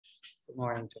Good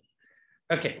morning.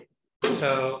 Okay,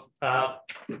 so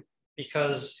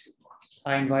because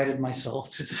I invited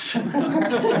myself to the seminar,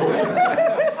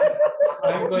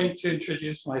 I'm going to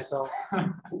introduce myself,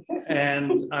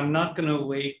 and I'm not going to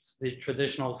wait the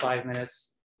traditional 5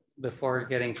 minutes before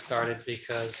getting started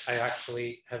because I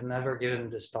actually have never given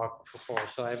this talk before,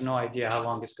 so I have no idea how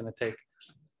long it's going to take.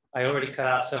 I already cut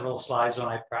out several slides when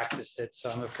I practiced it, so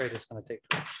I'm afraid it's going to take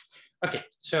too long. Okay,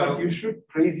 so but you should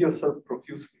praise yourself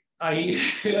profusely.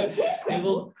 It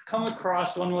will come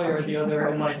across one way or the other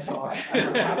in my talk. I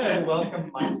have to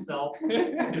welcome myself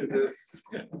to this.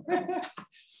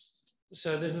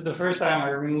 So this is the first time I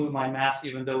remove my mask,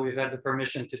 even though we've had the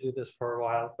permission to do this for a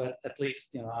while, but at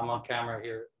least, I'm on camera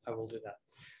here, I will do that.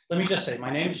 Let me just say,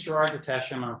 my name is Gerard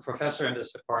Detesham. I'm a professor in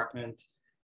this department,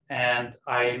 and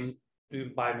I do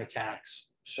biomechanics.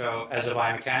 So as a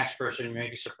biomechanics person, you may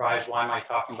be surprised, why am I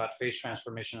talking about phase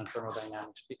transformation and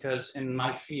thermodynamics? Because in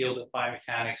my field of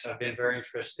biomechanics, I've been very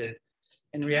interested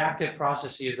in reactive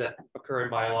processes that occur in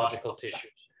biological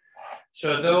tissues.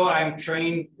 So though I'm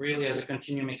trained really as a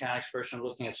continuum mechanics person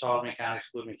looking at solid mechanics,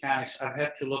 fluid mechanics, I've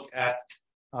had to look at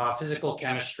physical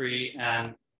chemistry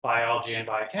and biology and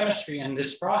biochemistry. And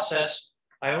this process,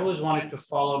 I always wanted to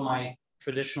follow my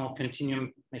traditional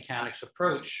continuum mechanics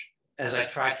approach as I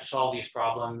try to solve these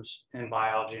problems in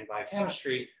biology and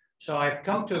biochemistry. So I've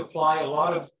come to apply a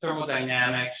lot of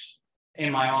thermodynamics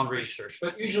in my own research,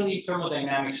 but usually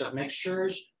thermodynamics of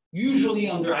mixtures, usually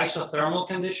under isothermal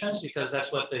conditions, because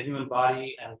that's what the human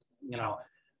body and,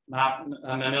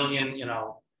 mammalian,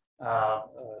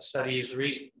 studies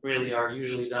really are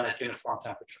usually done at uniform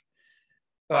temperature.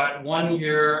 But 1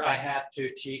 year I had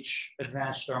to teach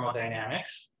advanced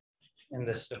thermodynamics in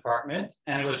this department.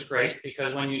 And it was great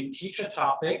because when you teach a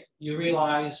topic, you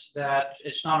realize that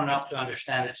it's not enough to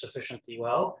understand it sufficiently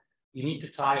well. You need to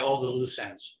tie all the loose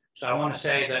ends. So I want to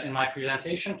say that in my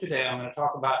presentation today, I'm going to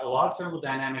talk about a lot of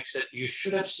thermodynamics that you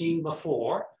should have seen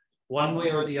before, one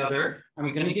way or the other.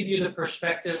 I'm going to give you the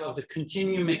perspective of the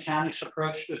continuum mechanics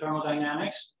approach to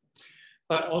thermodynamics.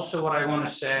 But also what I want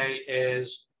to say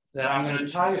is that I'm going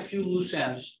to tie a few loose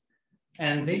ends,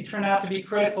 and they turn out to be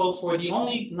critical for the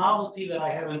only novelty that I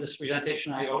have in this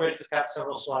presentation. I already took out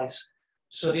several slides.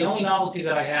 So the only novelty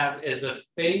that I have is the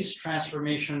phase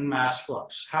transformation mass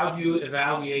flux. How do you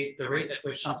evaluate the rate at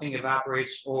which something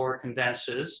evaporates or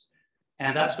condenses?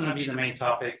 And that's going to be the main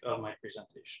topic of my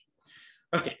presentation.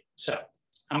 Okay, so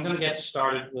I'm going to get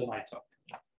started with my talk.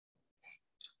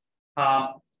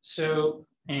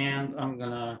 And I'm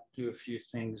going to do a few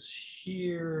things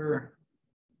here.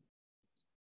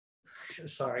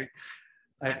 Sorry,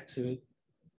 I have to.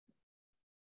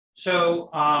 So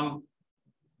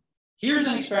here's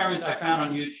an experiment I found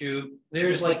on YouTube.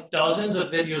 There's like dozens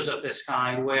of videos of this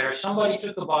kind where somebody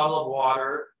took a bottle of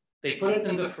water, they put it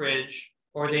in the fridge,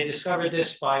 or they discovered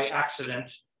this by accident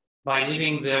by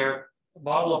leaving their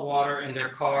bottle of water in their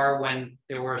car when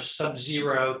there was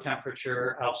sub-zero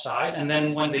temperature outside. And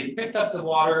then when they picked up the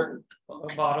water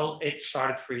bottle, it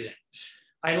started freezing.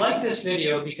 I like this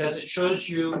video because it shows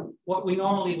you what we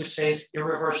normally would say is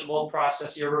irreversible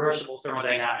process, irreversible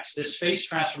thermodynamics. This phase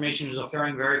transformation is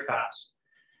occurring very fast.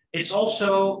 It's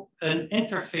also an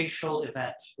interfacial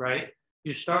event, right?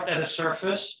 You start at a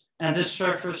surface, and this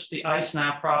surface, the ice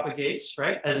now propagates,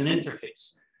 right, as an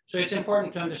interface. So it's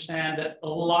important to understand that a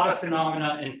lot of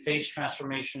phenomena in phase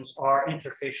transformations are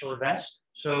interfacial events.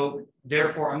 So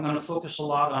therefore, I'm going to focus a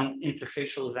lot on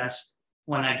interfacial events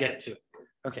when I get to it.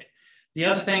 Okay. The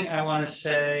other thing I want to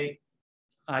say,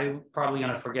 I'm probably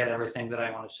going to forget everything that I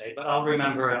want to say, but I'll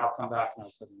remember and I'll come back and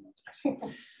I'll put it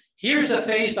in. Here's the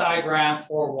phase diagram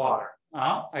for water.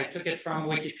 I took it from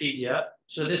Wikipedia.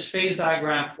 So this phase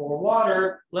diagram for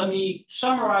water, let me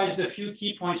summarize the few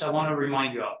key points I want to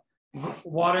remind you of.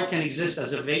 Water can exist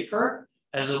as a vapor,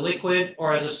 as a liquid,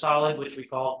 or as a solid, which we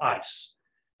call ice.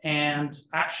 And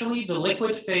actually, the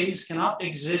liquid phase cannot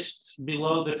exist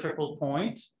below the triple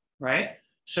point, right?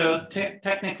 So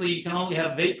technically, you can only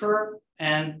have vapor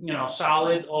and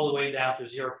solid all the way down to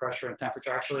zero pressure and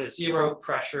temperature. Actually, at zero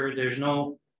pressure, there's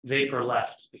no vapor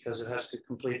left because it has to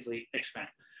completely expand.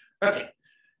 Okay,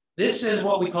 this is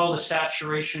what we call the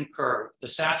saturation curve. The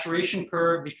saturation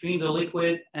curve between the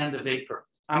liquid and the vapor.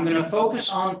 I'm going to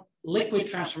focus on liquid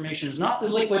transformations, not the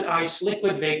liquid ice,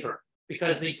 liquid vapor,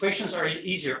 because the equations are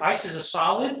easier. Ice is a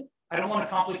solid. I don't want to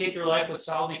complicate your life with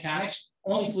solid mechanics,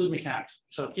 only fluid mechanics.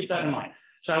 So keep that in mind.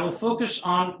 So I will focus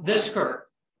on this curve.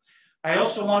 I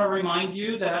also want to remind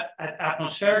you that at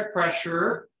atmospheric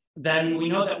pressure, then we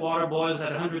know that water boils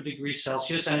at 100 degrees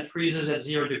Celsius and it freezes at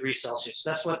 0 degrees Celsius.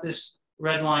 That's what this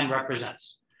red line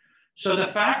represents. So the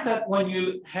fact that when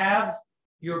you have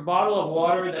your bottle of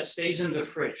water that stays in the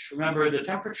fridge. Remember, the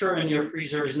temperature in your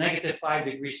freezer is -5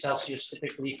 degrees Celsius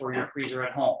typically for your freezer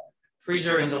at home.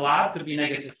 Freezer in the lab could be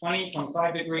 -20,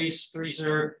 25 degrees.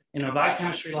 Freezer in a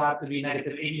biochemistry lab could be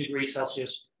 -80 degrees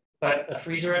Celsius. But a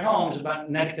freezer at home is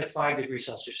about -5 degrees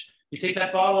Celsius. You take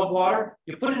that bottle of water,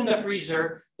 you put it in the freezer,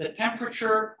 the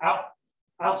temperature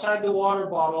outside the water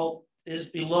bottle is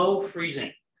below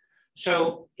freezing.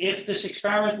 So if this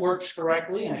experiment works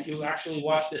correctly, and if you actually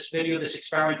watch this video, this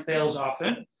experiment fails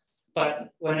often, but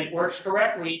when it works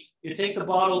correctly, you take the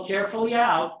bottle carefully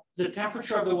out, the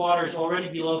temperature of the water is already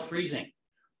below freezing.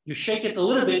 You shake it a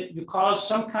little bit, you cause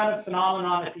some kind of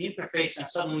phenomenon at the interface, and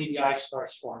suddenly the ice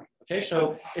starts forming. Okay,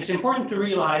 so it's important to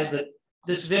realize that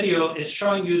this video is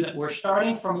showing you that we're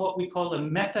starting from what we call a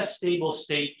metastable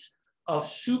state of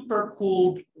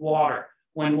supercooled water.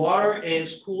 When water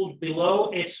is cooled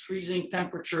below its freezing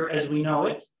temperature as we know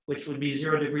it, which would be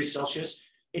 0 degrees Celsius,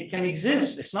 it can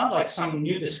exist. It's not like some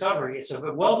new discovery. It's a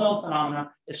well-known phenomenon.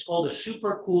 It's called a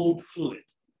supercooled fluid.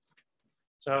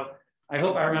 So I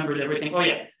hope I remembered everything. Oh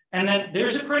yeah, and then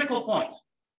there's a critical point.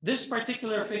 This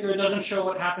particular figure doesn't show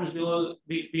what happens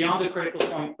beyond the critical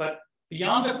point, but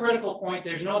beyond the critical point,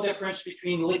 there's no difference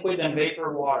between liquid and vapor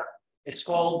water. It's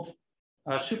called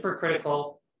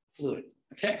supercritical fluid.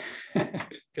 Okay,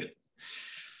 good.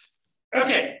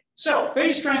 Okay, so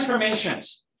phase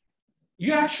transformations.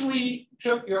 You actually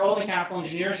took your old mechanical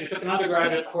engineers, you took an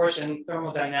undergraduate course in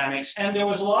thermodynamics, and there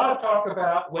was a lot of talk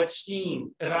about wet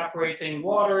steam, evaporating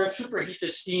water,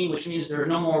 superheated steam, which means there are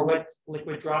no more wet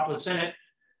liquid droplets in it.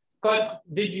 But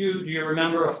do you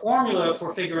remember a formula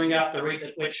for figuring out the rate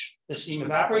at which the steam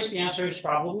evaporates? The answer is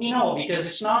probably no, because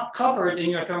it's not covered in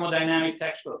your thermodynamic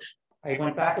textbooks. I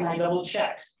went back and I double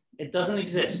checked. It doesn't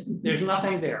exist. There's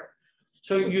nothing there.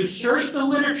 So you search the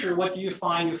literature, what do you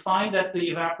find? You find that the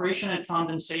evaporation and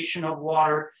condensation of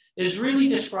water is really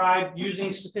described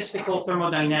using statistical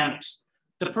thermodynamics.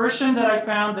 The person that I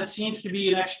found that seems to be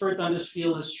an expert on this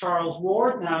field is Charles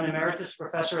Ward, now an emeritus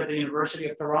professor at the University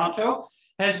of Toronto,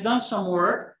 has done some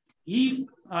work. He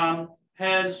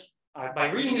by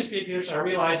reading his papers, I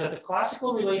realized that the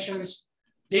classical relations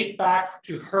date back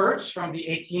to Hertz from the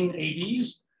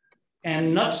 1880s,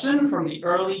 and Knudsen from the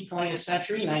early 20th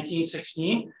century,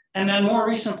 1916, and then more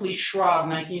recently Schraub,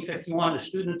 1951, a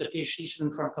PhD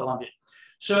student from Columbia.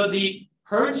 So the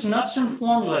Hertz-Knudsen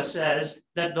formula says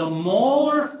that the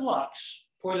molar flux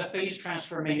for the phase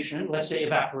transformation, let's say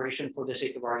evaporation for the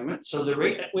sake of argument, so the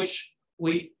rate at which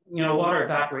water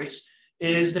evaporates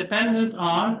is dependent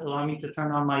on, allow me to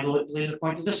turn on my laser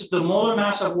pointer. This is the molar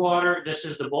mass of water. This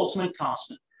is the Boltzmann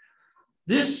constant.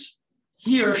 This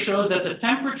here shows that the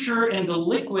temperature in the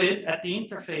liquid at the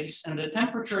interface and the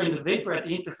temperature in the vapor at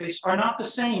the interface are not the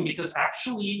same, because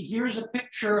actually here's a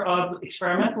picture of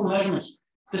experimental measurements.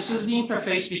 This is the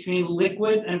interface between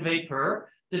liquid and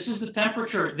vapor. This is the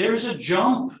temperature. There's a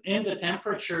jump in the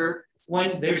temperature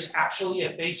when there's actually a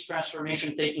phase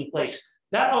transformation taking place.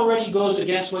 That already goes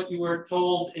against what you were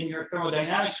told in your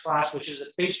thermodynamics class, which is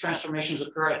that phase transformations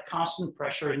occur at constant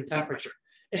pressure and temperature.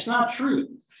 It's not true.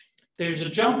 There's a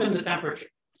jump in the temperature.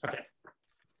 Okay,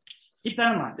 keep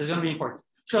that in mind, it's gonna be important.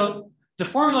 So the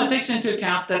formula takes into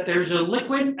account that there's a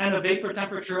liquid and a vapor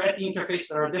temperature at the interface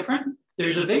that are different.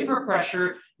 There's a vapor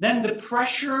pressure, then the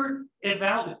pressure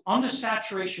evaluated on the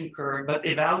saturation curve, but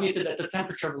evaluated at the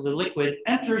temperature of the liquid,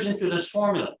 enters into this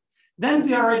formula. Then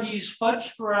there are these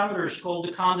fudge parameters called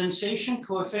the condensation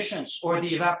coefficients or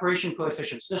the evaporation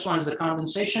coefficients. This one is the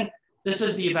condensation, this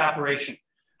is the evaporation.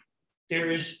 There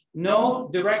is no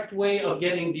direct way of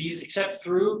getting these except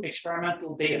through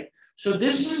experimental data. So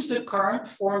this is the current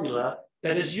formula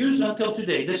that is used until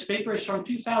today. This paper is from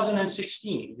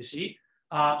 2016, you see.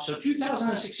 So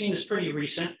 2016 is pretty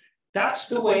recent. That's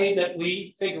the way that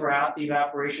we figure out the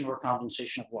evaporation or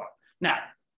condensation of water. Now,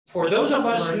 for those of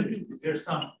us who... is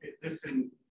this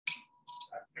in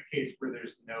a case where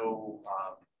there's no...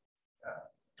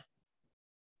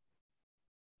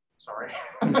 sorry,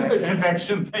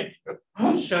 convection, thank you.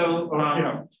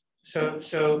 So,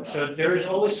 so there is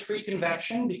always free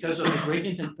convection because of the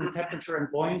gradient in temperature and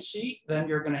buoyancy. Then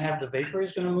you're going to have the vapor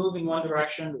is going to move in one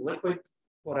direction, the liquid,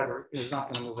 whatever, is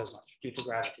not going to move as much due to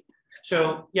gravity.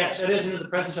 So yes, it is in the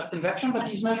presence of convection, but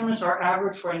these measurements are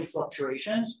average for any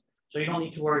fluctuations. So you don't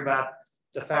need to worry about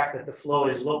the fact that the flow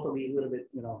is locally a little bit,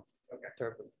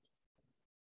 turbulent.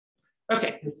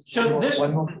 Okay, so this,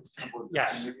 one more question about this,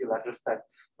 yes, maybe you'll address that.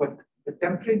 But the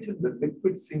temperature, the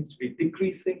liquid seems to be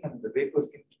decreasing and the vapor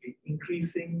seems to be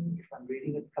increasing, if I'm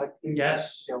reading it correctly.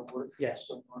 Yes, yes.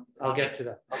 I'll get to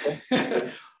that. Okay.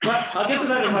 But I'll get to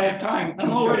that if I have time.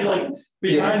 I'm already like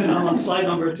behind and I'm on slide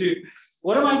number 2.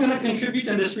 What am I going to contribute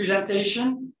in this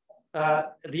presentation?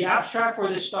 The abstract for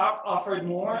this talk offered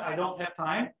more. I don't have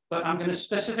time, but I'm going to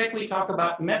specifically talk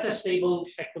about metastable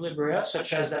equilibria,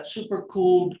 such as that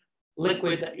supercooled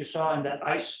liquid that you saw in that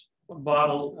ice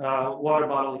bottle, water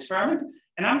bottle experiment.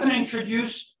 And I'm going to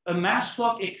introduce a mass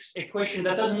flux equation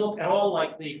that doesn't look at all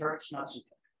like the Hertz-Knudsen.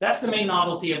 That's the main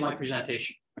novelty of my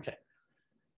presentation. Okay.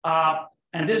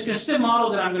 And this consistent model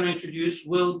that I'm going to introduce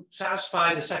will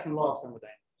satisfy the second law of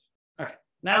thermodynamics. Okay.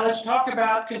 Now let's talk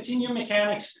about continuum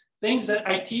mechanics, things that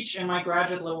I teach in my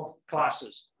graduate level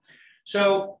classes.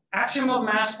 So axiom of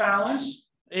mass balance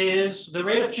is the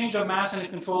rate of change of mass in a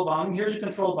control volume. Here's a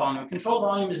control volume. A control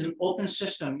volume is an open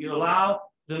system. You allow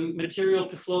the material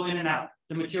to flow in and out.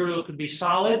 The material could be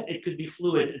solid, it could be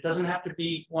fluid. It doesn't have to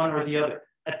be one or the other.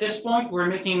 At this point, we're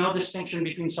making no distinction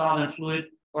between solid and fluid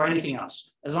or anything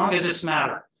else, as long as it's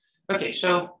matter. Okay,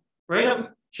 so rate of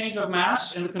change of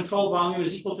mass in the control volume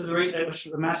is equal to the rate at which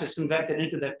the mass is convected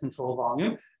into that control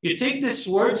volume. You take this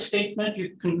word statement,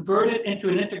 you convert it into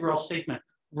an integral statement.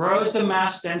 Rho is the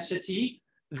mass density,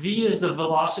 V is the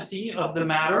velocity of the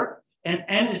matter, and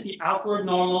N is the outward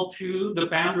normal to the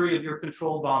boundary of your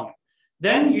control volume.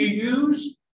 Then you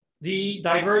use the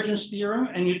divergence theorem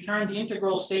and you turn the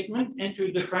integral statement into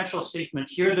a differential statement.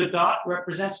 Here the dot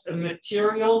represents a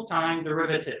material time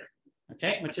derivative.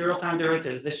 Okay, material time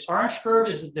derivative. This orange curve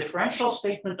is the differential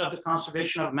statement of the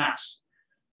conservation of mass.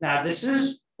 Now this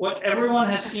is what everyone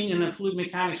has seen in the fluid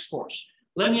mechanics course.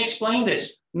 Let me explain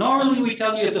this. Normally we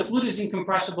tell you if the fluid is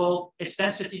incompressible, its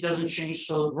density doesn't change.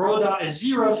 So rho dot is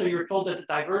 0, so you're told that the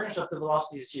divergence of the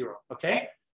velocity is 0, okay?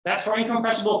 That's for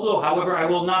incompressible flow. However, I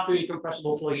will not do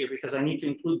incompressible flow here because I need to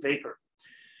include vapor.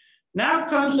 Now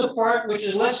comes the part which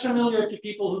is less familiar to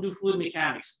people who do fluid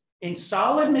mechanics. In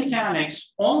solid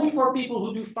mechanics, only for people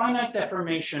who do finite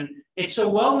deformation, it's a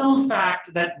well-known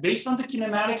fact that based on the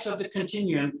kinematics of the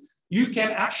continuum, you can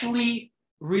actually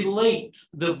relate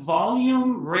the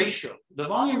volume ratio. The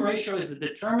volume ratio is the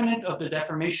determinant of the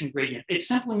deformation gradient. It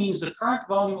simply means the current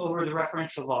volume over the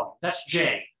referential volume. That's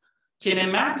J.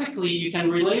 Kinematically, you can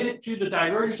relate it to the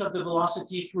divergence of the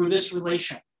velocity through this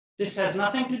relation. This has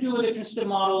nothing to do with a constant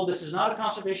model. This is not a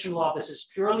conservation law. This is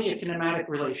purely a kinematic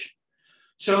relation.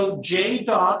 So J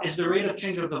dot is the rate of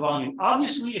change of the volume.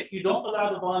 Obviously, if you don't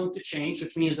allow the volume to change,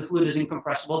 which means the fluid is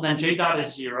incompressible, then J dot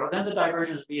is 0. Then the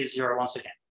divergence of V is 0 once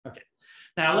again. Okay.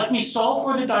 Now let me solve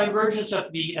for the divergence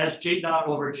of V as J dot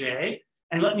over J.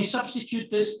 And let me substitute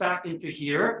this back into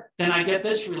here. Then I get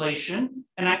this relation.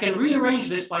 And I can rearrange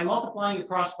this by multiplying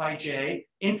across by J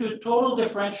into a total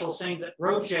differential saying that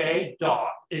rho J dot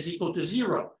is equal to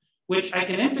 0, which I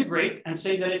can integrate and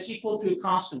say that it's equal to a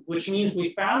constant, which means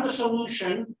we found a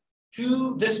solution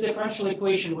to this differential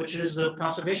equation, which is the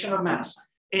conservation of mass.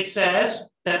 It says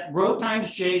that rho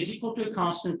times J is equal to a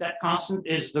constant. That constant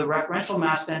is the referential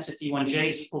mass density when J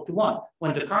is equal to 1.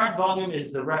 When the current volume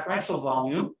is the referential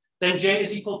volume, then J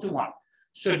is equal to 1.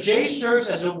 So J serves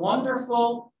as a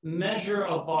wonderful measure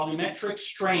of volumetric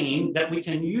strain that we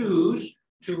can use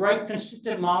to write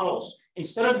consistent models.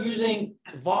 Instead of using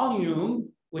volume,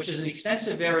 which is an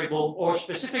extensive variable, or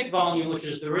specific volume, which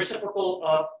is the reciprocal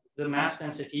of the mass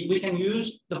density, we can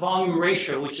use the volume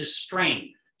ratio, which is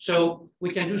strain. So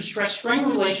we can do stress-strain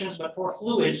relations, but for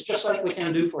fluids, just like we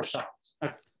can do for solids.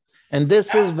 Okay. And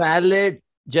this is valid,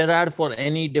 Gerard, for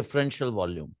any differential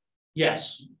volume.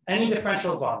 Yes, any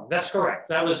differential volume. That's correct.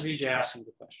 That was Vijay asking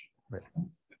the question. Right.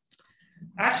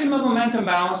 Axiom of momentum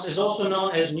balance is also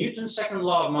known as Newton's second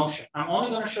law of motion. I'm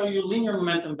only going to show you linear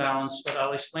momentum balance, but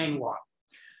I'll explain why.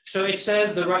 So it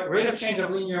says the rate of change of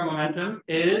linear momentum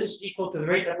is equal to the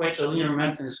rate at which the linear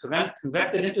momentum is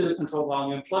convected into the control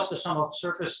volume plus the sum of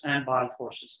surface and body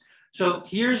forces. So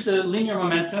here's the linear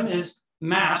momentum is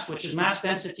mass, which is mass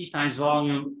density times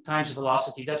volume times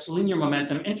velocity. That's linear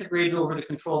momentum. Integrated over the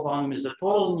control volume is the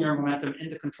total linear momentum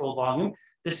in the control volume.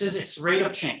 This is its rate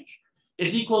of change.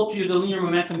 Is equal to the linear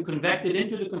momentum convected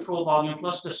into the control volume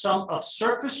plus the sum of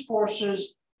surface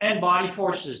forces and body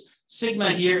forces.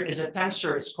 Sigma here is a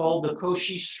tensor. It's called the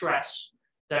Cauchy stress.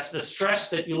 That's the stress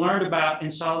that you learned about in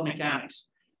solid mechanics.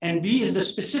 And B is the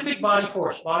specific body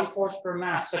force per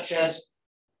mass, such as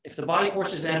if the body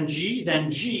force is mg,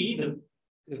 then G,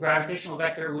 the gravitational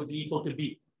vector, would be equal to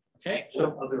B. Okay,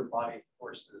 so other body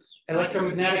forces.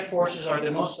 Electromagnetic forces are the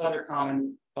most other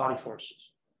common body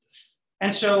forces.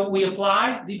 And so we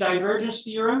apply the divergence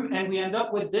theorem and we end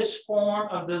up with this form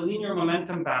of the linear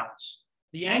momentum balance.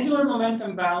 The angular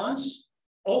momentum balance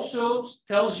also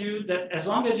tells you that as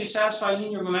long as you satisfy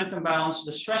linear momentum balance,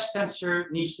 the stress tensor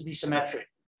needs to be symmetric.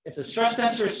 If the stress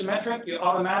tensor is symmetric, you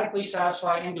automatically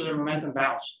satisfy angular momentum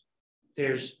balance.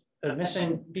 There's a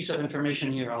missing piece of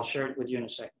information here. I'll share it with you in a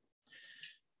second.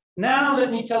 Now,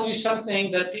 let me tell you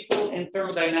something that people in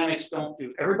thermodynamics don't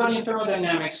do. Everybody in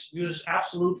thermodynamics uses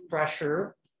absolute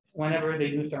pressure whenever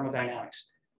they do thermodynamics.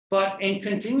 But in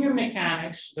continuum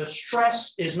mechanics, the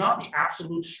stress is not the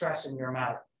absolute stress in your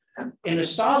matter. In a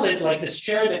solid, like this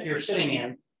chair that you're sitting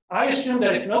in, I assume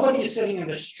that if nobody is sitting in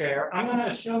this chair, I'm going to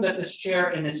assume that this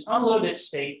chair in its unloaded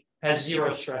state has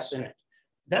zero stress in it.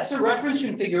 That's a reference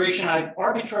configuration I've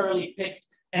arbitrarily picked.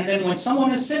 And then when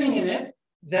someone is sitting in it,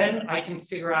 then I can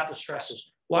figure out the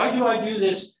stresses. Why do I do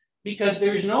this? Because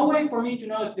there's no way for me to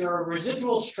know if there are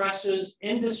residual stresses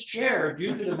in this chair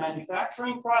due to the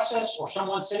manufacturing process or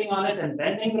someone sitting on it and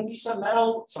bending the piece of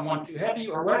metal, someone too heavy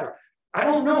or whatever. I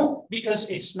don't know, because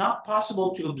it's not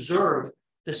possible to observe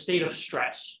the state of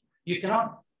stress. You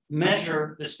cannot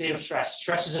measure the state of stress.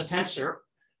 Stress is a tensor.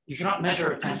 You cannot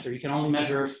measure a tensor. You can only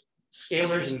measure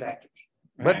scalars and vectors.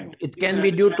 Right? But it can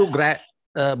be due to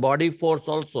body force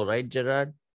also, right,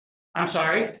 Gerard? I'm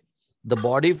sorry? The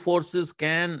body forces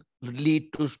can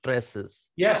lead to stresses.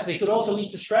 Yes, they could also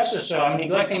lead to stresses. So I'm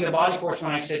neglecting the body force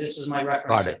when I say this is my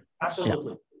reference. Got it.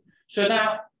 Absolutely. Yeah. So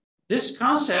now, this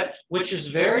concept, which is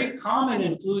very common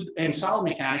in fluid and solid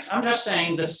mechanics, I'm just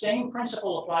saying the same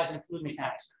principle applies in fluid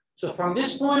mechanics. So from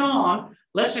this point on,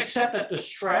 let's accept that the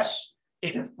stress,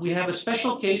 if we have a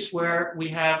special case where we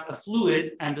have a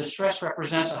fluid and the stress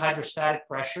represents a hydrostatic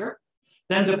pressure,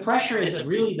 then the pressure is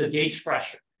really the gauge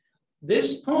pressure.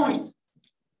 This point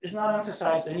is not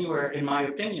emphasized anywhere, in my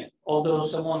opinion, although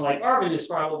someone like Arvind is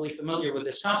probably familiar with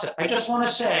this concept. I just want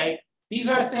to say, these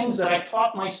are things that I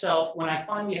taught myself when I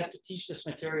finally had to teach this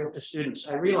material to students.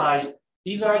 I realized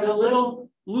these are the little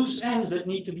loose ends that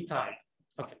need to be tied.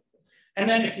 Okay. And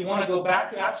then if you want to go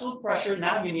back to absolute pressure,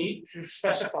 now you need to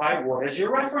specify what is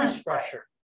your reference pressure,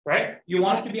 right? You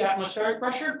want it to be atmospheric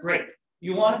pressure? Great.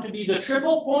 You want it to be the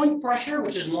triple point pressure,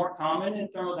 which is more common in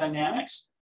thermodynamics,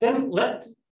 then let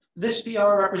this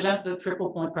PR represent the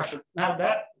triple point pressure. Now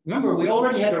that, remember, we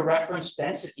already had a reference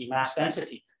density, mass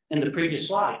density in the previous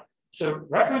slide. So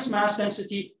reference mass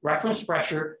density, reference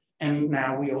pressure, and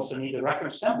now we also need a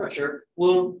reference temperature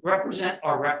will represent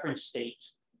our reference state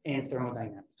in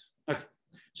thermodynamics. Okay,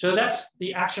 so that's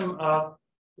the axiom of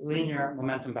linear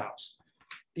momentum balance.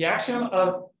 The axiom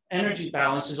of energy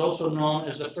balance is also known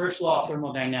as the first law of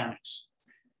thermodynamics.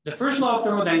 The first law of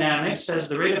thermodynamics says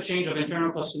the rate of change of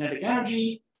internal plus kinetic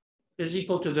energy is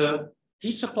equal to the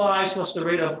heat supplies plus the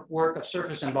rate of work of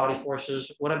surface and body forces,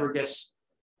 whatever gets.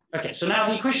 Okay, so now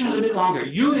the equation is a bit longer.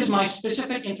 U is my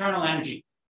specific internal energy,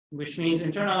 which means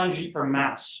internal energy per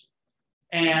mass.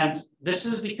 And this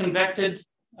is the convected,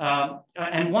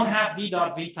 and 1/2 V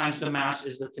dot V times the mass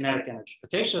is the kinetic energy.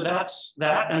 Okay, so that's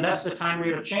that, and that's the time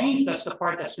rate of change. That's the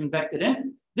part that's convected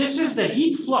in. This is the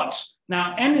heat flux.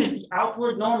 Now, N is the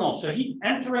outward normal. So heat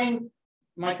entering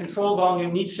my control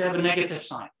volume needs to have a negative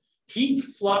sign. Heat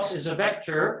flux is a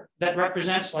vector that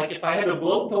represents, like if I had a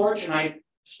blowtorch and I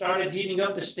started heating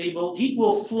up the stable, heat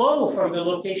will flow from the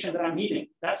location that I'm heating.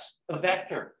 That's a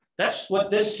vector. That's what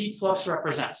this heat flux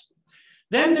represents.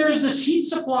 Then there's this heat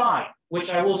supply,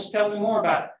 which I will tell you more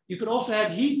about. You could also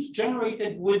have heat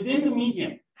generated within the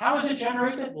medium. How is it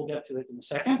generated? We'll get to it in a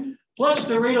second. Plus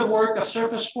the rate of work of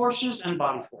surface forces and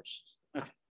body forces. Okay.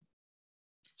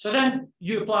 So then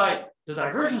you apply the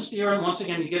divergence theorem. Once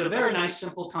again, you get a very nice,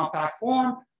 simple, compact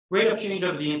form. Rate of change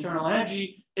of the internal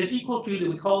energy is equal to,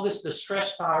 we call this the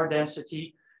stress power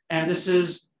density. And this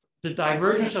is the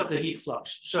divergence of the heat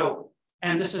flux. So,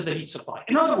 and this is the heat supply.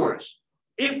 In other words,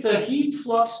 if the heat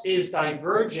flux is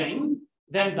diverging,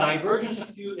 then divergence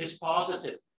of Q is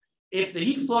positive. If the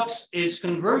heat flux is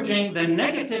converging, then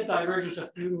negative divergence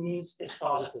of Q means it's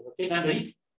positive. Okay, then the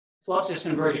heat flux is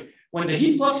converging. When the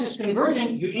heat flux is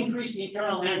converging, you increase the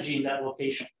internal energy in that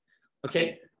location.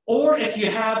 Okay, or if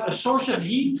you have a source of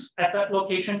heat at that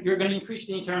location, you're going to increase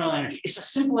the internal energy. It's as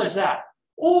simple as that.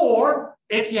 Or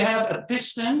if you have a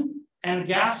piston and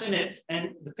gas in it,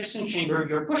 and the piston chamber,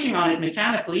 you're pushing on it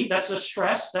mechanically, that's the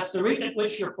stress, that's the rate at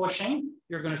which you're pushing,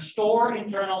 you're going to store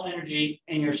internal energy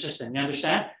in your system. You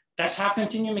understand? That's how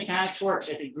continuum mechanics works.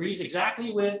 It agrees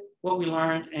exactly with what we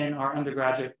learned in our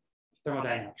undergraduate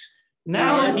thermodynamics.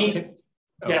 Now let me,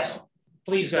 yes,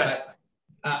 please go ahead.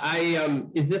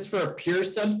 Is this for a pure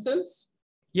substance?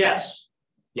 Yes.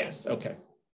 Yes, okay.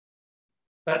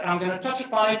 But I'm going to touch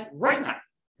upon it right now.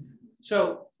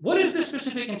 So what is the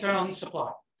specific internal heat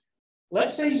supply?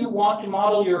 Let's say you want to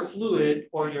model your fluid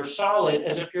or your solid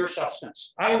as a pure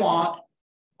substance. I want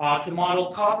to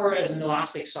model copper as an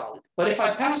elastic solid. But if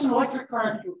I pass an electric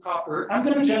current through copper, I'm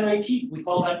going to generate heat. We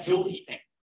call that Joule heating.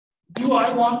 Do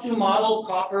I want to model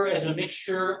copper as a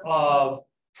mixture of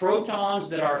protons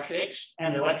that are fixed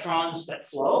and electrons that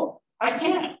flow? I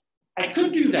can't. I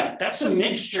could do that. That's a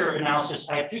mixture analysis.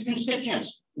 I have two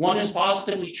constituents. One is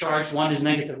positively charged, one is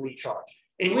negatively charged.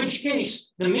 In which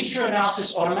case, the mixture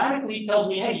analysis automatically tells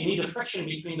me, hey, you need a friction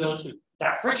between those two.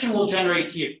 That friction will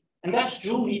generate heat. And that's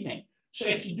Joule heating. So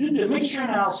if you do the mixture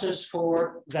analysis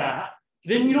for that,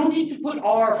 then you don't need to put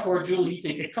R for Joule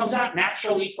heating. It comes out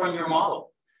naturally from your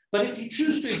model. But if you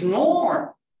choose to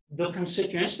ignore the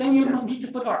constituents, then you don't need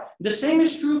to put R. The same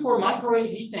is true for microwave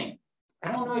heating.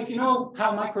 I don't know if you know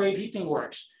how microwave heating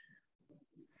works.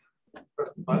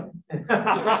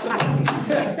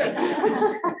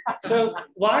 So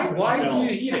why do you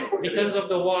heat it? Because of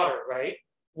the water, right?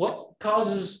 What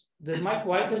causes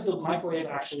why does the microwave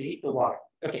actually heat the water?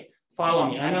 Okay, follow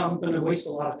me. I know I'm going to waste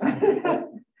a lot of time, but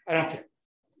I don't care.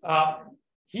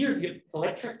 Here,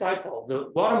 electric dipole, the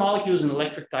water molecule is an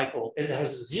electric dipole. It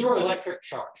has zero electric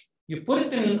charge. You put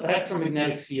it in an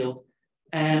electromagnetic field,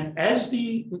 and as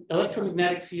the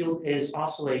electromagnetic field is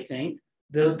oscillating,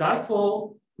 the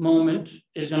dipole moment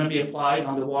is going to be applied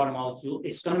on the water molecule.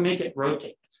 It's going to make it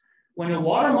rotate. When a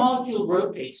water molecule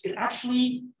rotates, it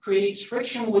actually creates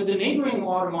friction with the neighboring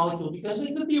water molecule because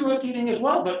they could be rotating as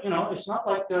well. But it's not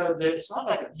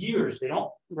like gears; they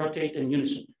don't rotate in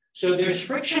unison. So there's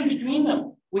friction between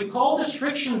them. We call this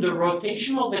friction the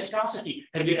rotational viscosity.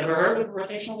 Have you ever heard of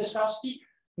rotational viscosity?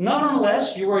 Not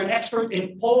unless you were an expert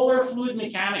in polar fluid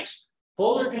mechanics,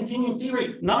 polar continuum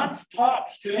theory, not taught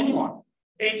to anyone.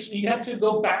 You have to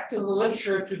go back to the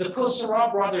literature to the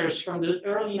Coursera brothers from the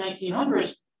early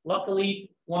 1900s.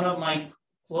 Luckily, one of my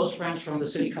close friends from the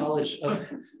City College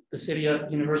of the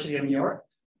University of New York,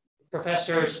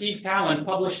 Professor Steve Cowan,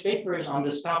 published papers on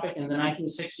this topic in the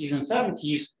 1960s and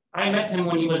 70s. I met him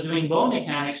when he was doing bone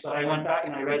mechanics, but I went back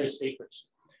and I read his papers.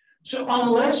 So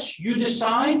unless you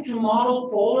decide to model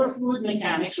polar fluid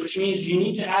mechanics, which means you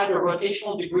need to add a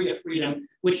rotational degree of freedom,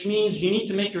 which means you need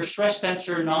to make your stress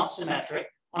tensor non-symmetric,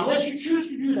 unless you choose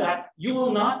to do that, you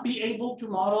will not be able to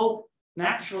model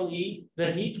naturally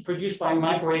the heat produced by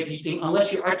microwave heating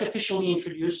unless you artificially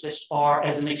introduce this R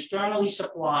as an externally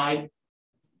supplied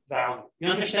value. You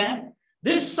understand?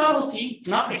 This subtlety,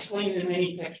 not explained in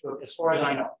any textbook as far as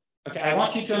I know. Okay, I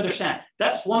want you to understand.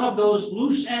 That's one of those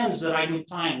loose ends that I'm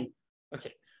tying.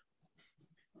 Okay.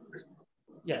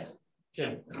 Yes,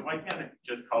 Jim. Why can't I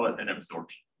just call it an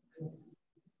absorption?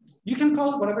 You can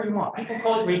call it whatever you want. People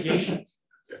call it radiation.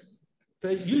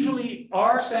 But usually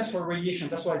R stands for radiation.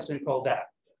 That's why it's been called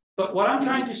that. But what I'm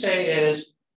trying to say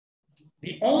is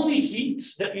the only heat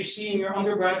that you see in your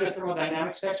undergraduate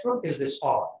thermodynamics textbook is this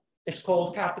R. It's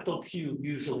called capital Q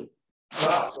usually.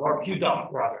 Or Q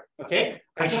dot rather, okay?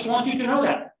 I just want you to know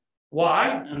that. Why?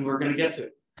 And we're going to get to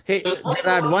it. Hey, so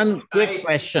Gerard, one quick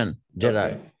question,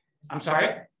 Gerard. Okay. I'm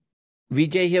sorry?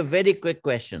 Vijay here, very quick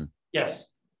question. Yes.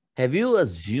 Have you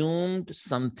assumed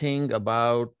something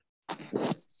about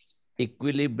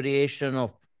equilibration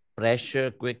of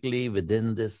pressure quickly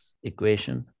within this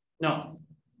equation? No.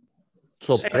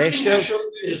 So pressure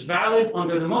is valid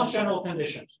under the most general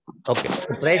conditions. Okay,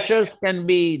 so pressures can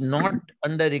be not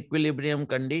under equilibrium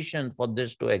condition for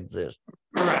this to exist.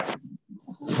 Correct.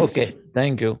 Okay,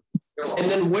 thank you. And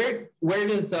then where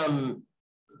does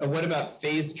what about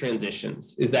phase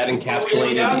transitions? Is that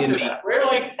encapsulated in the?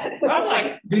 I'm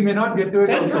like we may not get to it.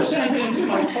 10% into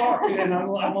my talk, and I'm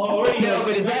already. No,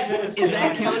 but is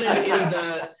that counted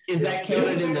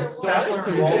in the source,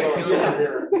 or is that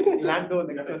counted? Lando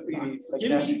lecture series. Like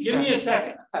give me a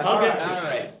second. I'll get to it. All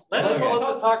right.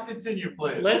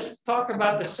 Let's talk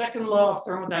about the second law of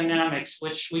thermodynamics,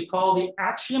 which we call the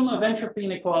axiom of entropy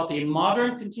inequality. In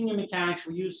modern continuum mechanics,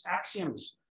 we use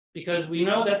axioms because we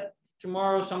know that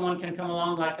tomorrow someone can come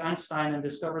along like Einstein and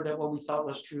discover that what we thought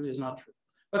was true is not true.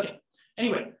 Okay,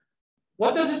 anyway,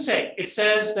 what does it say? It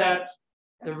says that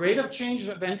the rate of change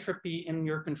of entropy in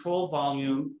your control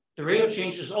volume, the rate of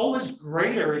change is always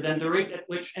greater than the rate at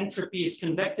which entropy is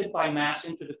convected by mass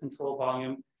into the control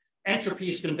volume. Entropy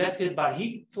is convected by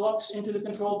heat flux into the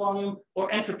control volume,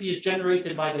 or entropy is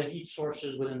generated by the heat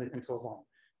sources within the control volume.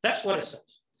 That's what it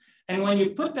says. And when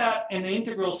you put that in the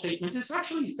integral statement, it's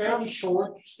actually a fairly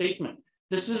short statement.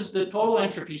 This is the total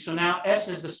entropy. So now S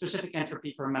is the specific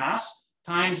entropy per mass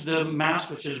times the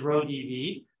mass, which is rho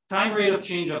dV. Time rate of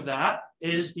change of that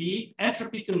is the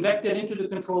entropy convected into the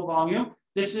control volume.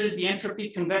 This is the entropy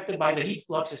convected by the heat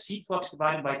flux. It's heat flux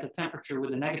divided by the temperature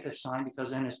with a negative sign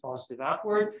because N is positive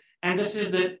outward. And this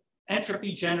is the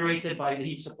entropy generated by the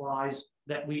heat supplies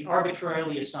that we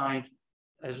arbitrarily assigned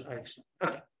as I explained.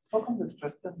 Okay. How come the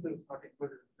stress tensor is not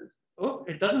included in this? Oh,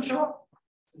 it doesn't show up.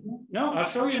 No, I'll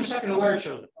show you in a second where it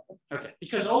shows up. Okay,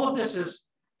 because all of this is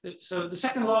So the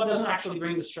second law doesn't actually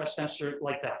bring the stress tensor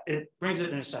like that. It brings it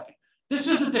in a second. This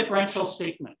is a differential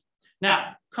statement.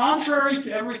 Now, contrary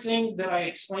to everything that I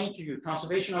explained to you,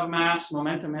 conservation of mass,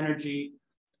 momentum, energy,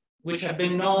 which have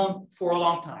been known for a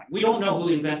long time. We don't know who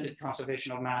invented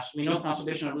conservation of mass. We know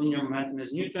conservation of linear momentum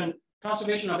is Newton.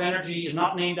 Conservation of energy is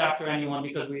not named after anyone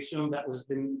because we assume that was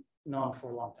been known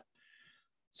for a long time.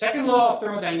 Second law of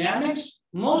thermodynamics,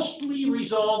 mostly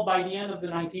resolved by the end of the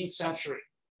 19th century,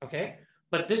 okay?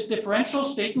 But this differential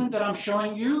statement that I'm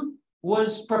showing you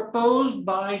was proposed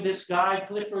by this guy,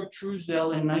 Clifford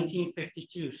Truesdell, in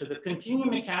 1952. So the continuum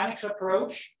mechanics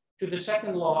approach to the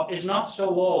second law is not so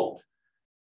old.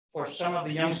 For some of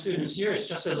the young students here, it's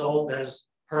just as old as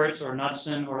Hertz or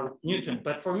Knudsen or Newton.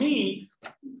 But for me,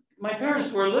 my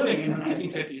parents were living in the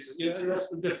 1950s. Yeah, that's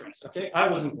the difference, okay? I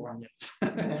wasn't born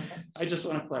yet. I just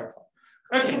want to clarify.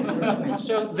 Okay,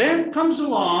 so then comes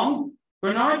along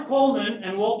Bernard Coleman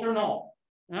and Walter Knoll.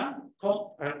 Yeah?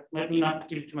 Let me not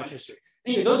give you too much history.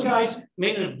 Anyway, those guys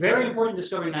made a very important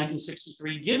discovery in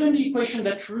 1963, given the equation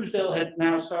that Truesdell had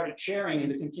now started sharing in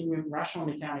the continuum rational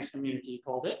mechanics community, he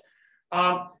called it.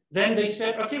 Then they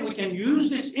said, okay, we can use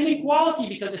this inequality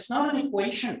because it's not an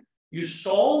equation. You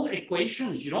solve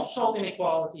equations, you don't solve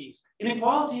inequalities.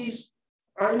 Inequalities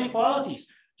are inequalities.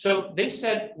 So they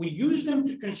said, we use them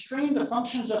to constrain the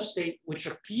functions of state which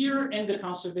appear in the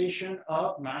conservation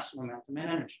of mass, momentum, and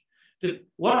energy.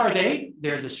 What are they?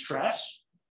 They're the stress,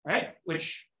 right?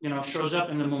 Which shows up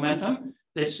in the momentum.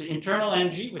 This internal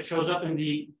energy, which shows up in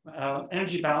the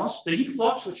energy balance, the heat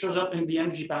flux, which shows up in the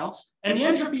energy balance, and the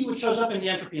entropy, which shows up in the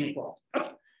entropy inequality. Okay.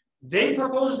 They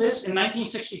proposed this in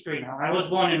 1963. Now, I was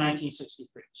born in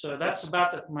 1963, so that's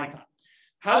about my time.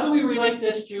 How do we relate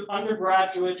this to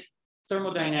undergraduate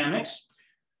thermodynamics?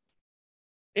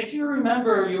 If you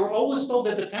remember, you were always told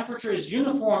that the temperature is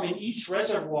uniform in each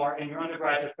reservoir in your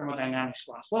undergraduate thermodynamics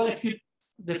class. Well, if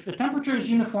the temperature is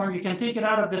uniform, you can take it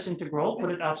out of this integral, put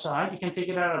it outside, you can take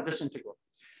it out of this integral.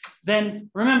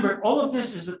 Then remember, all of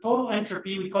this is the total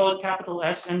entropy, we call it capital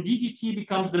S, and ddt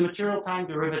becomes the material time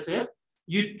derivative.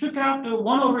 You took out the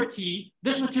 1 over t,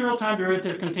 this material time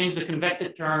derivative contains the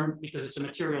convective term because it's a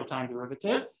material time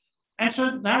derivative. And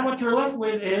so now what you're left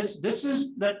with is, this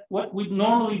is what would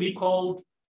normally be called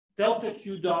delta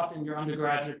Q dot in your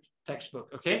undergraduate textbook,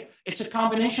 okay? It's a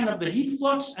combination of the heat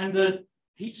flux and the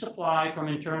heat supply from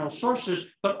internal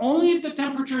sources, but only if the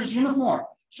temperature is uniform.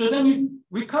 So then you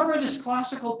recover this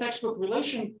classical textbook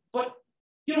relation, but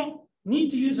you don't need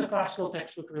to use a classical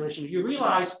textbook relation. You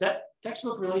realize that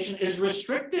textbook relation is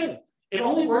restrictive. It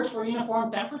only works for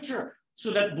uniform temperature.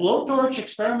 So that blowtorch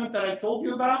experiment that I told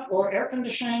you about, or air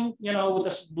conditioning, with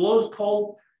this blows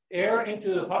cold air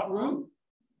into a hot room,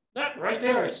 that right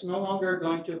there, it's no longer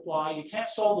going to apply. You can't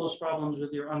solve those problems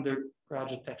with your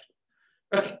undergraduate textbook.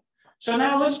 Okay. So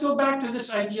now let's go back to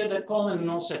this idea that Coleman and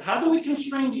Knoll said. How do we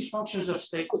constrain these functions of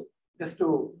state? Just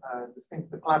to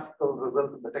distinct the classical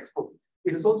result in the textbook,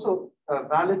 it is also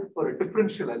valid for a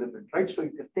differential element, right? So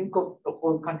you can think of the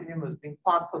whole continuum as being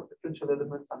parts of differential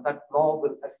elements, and that law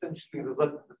will essentially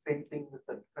result in the same thing with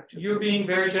the differential. You're being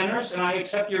very generous, and I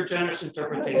accept your generous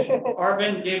interpretation.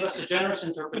 Arvind gave us a generous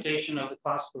interpretation of the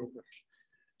classical version.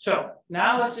 So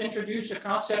now let's introduce a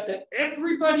concept that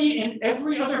everybody in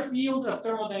every other field of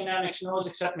thermodynamics knows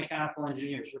except mechanical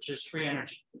engineers, which is free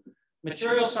energy.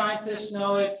 Material scientists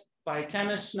know it,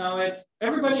 biochemists know it.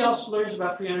 Everybody else learns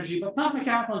about free energy, but not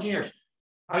mechanical engineers.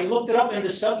 I looked it up in the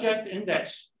subject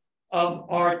index of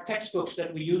our textbooks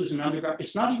that we use in undergrad.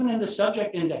 It's not even in the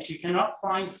subject index. You cannot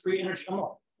find free energy. I'm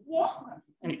like, what?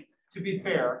 Anyway. To be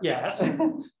fair. Yes,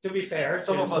 to be fair.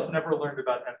 Some of us never learned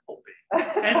about enthalpy.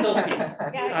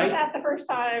 Enthalpy. Yeah, I did that the first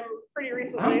time pretty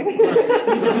recently. He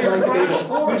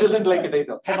doesn't like it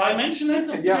either. Have I mentioned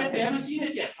it? Yeah. They haven't seen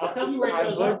it yet. I'll tell you where it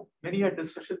shows up. Many a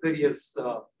discussion there is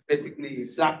basically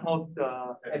black-mouthed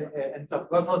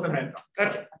enthalpy.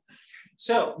 Okay.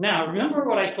 So now remember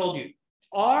what I told you.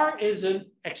 R is an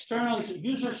external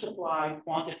user supply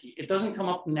quantity. It doesn't come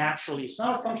up naturally. It's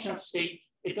not a function of state.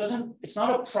 It's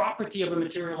not a property of a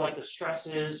material like the stress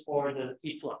is or the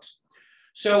heat flux.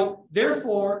 So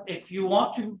therefore, if you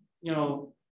want to,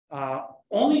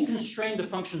 only constrain the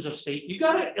functions of state, you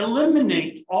got to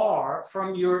eliminate R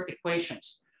from your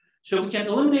equations. So we can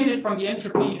eliminate it from the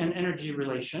entropy and energy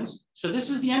relations. So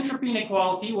this is the entropy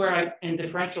inequality where in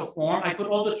differential form, I put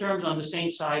all the terms on the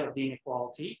same side of the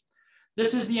inequality.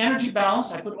 This is the energy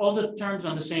balance. I put all the terms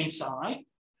on the same side.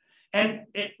 And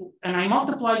I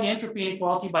multiply the entropy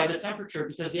inequality by the temperature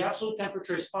because the absolute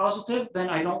temperature is positive, then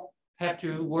I don't have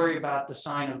to worry about the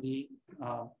sign of the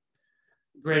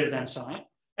greater than sign.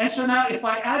 And so now if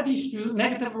I add these two,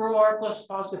 negative rho r plus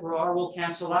positive rho r will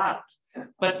cancel out.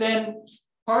 But then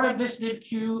part of this div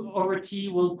Q over T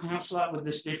will cancel out with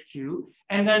this div Q.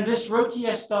 And then this rho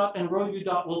Ts dot and rho U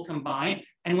dot will combine.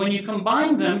 And when you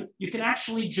combine them, you can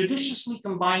actually judiciously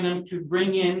combine them to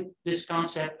bring in this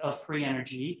concept of free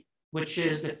energy, which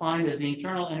is defined as the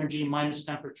internal energy minus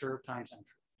temperature times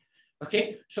entropy.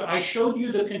 Okay, so I showed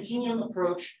you the continuum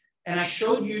approach, and I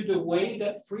showed you the way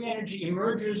that free energy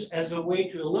emerges as a way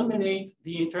to eliminate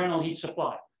the internal heat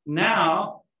supply.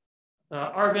 Now,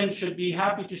 Arvind should be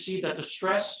happy to see that the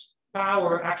stress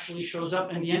power actually shows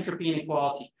up in the entropy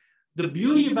inequality. The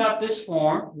beauty about this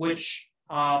form, which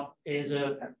is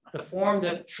the form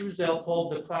that Truesdell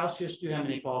called the Clausius-Duhem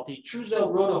inequality.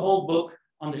 Truesdell wrote a whole book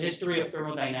on the history of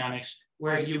thermodynamics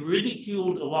where he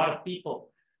ridiculed a lot of people.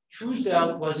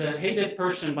 Truesdell was a hated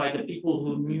person by the people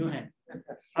who knew him.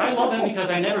 I love him because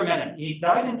I never met him. He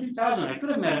died in 2000. I could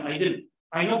have met him. I didn't.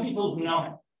 I know people who know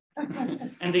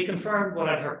him. And they confirmed what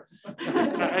I've heard.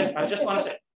 I just want to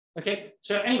say. Okay,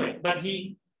 so anyway, but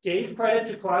he gave credit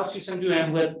to Clausius and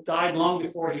Duhem, who had died long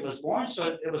before he was born,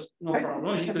 so it was no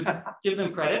problem. He could give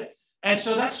them credit. And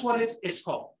so that's what it's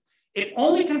called. It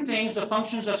only contains the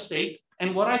functions of state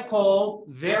and what I call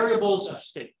variables of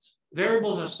state.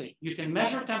 Variables of state. You can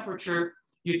measure temperature,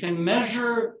 you can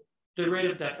measure the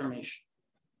rate of deformation.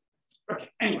 Okay,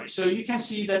 anyway, so you can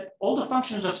see that all the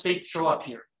functions of state show up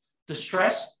here. The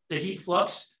stress, the heat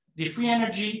flux, the free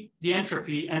energy, the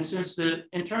entropy, and since the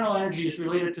internal energy is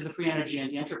related to the free energy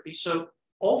and the entropy, so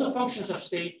all the functions of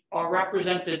state are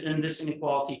represented in this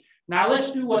inequality. Now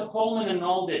let's do what Coleman and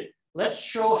Null did. Let's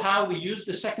show how we use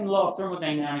the second law of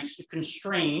thermodynamics to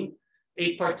constrain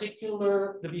the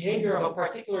behavior of a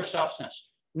particular substance.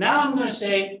 Now I'm going to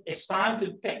say it's time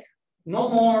to pick. No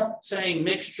more saying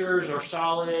mixtures or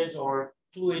solids or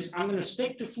fluids. I'm going to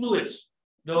stick to fluids,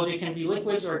 though they can be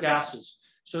liquids or gases.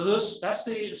 So that's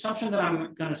the assumption that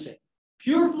I'm going to say.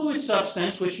 Pure fluid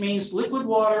substance, which means liquid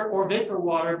water or vapor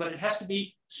water, but it has to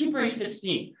be superheated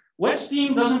steam. Wet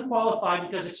steam doesn't qualify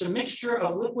because it's a mixture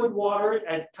of liquid water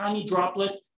as tiny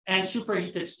droplet and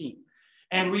superheated steam.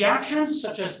 And reactions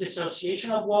such as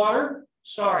dissociation of water,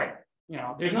 sorry,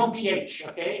 there's no pH,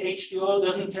 okay? H2O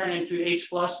doesn't turn into H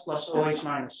plus OH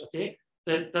minus, okay?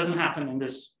 That doesn't happen in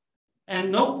this.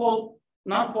 And no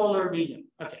non-polar medium,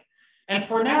 okay? And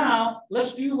for now,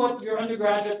 let's do what your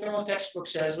undergraduate thermo textbook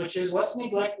says, which is let's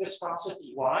neglect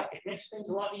viscosity. Why? It makes things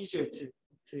a lot easier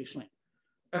to explain.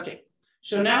 Okay,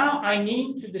 so now I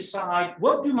need to decide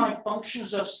what do my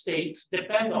functions of state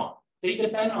depend on? They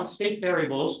depend on state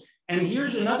variables. And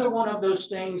here's another one of those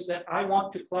things that I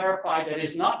want to clarify that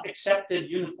is not accepted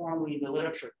uniformly in the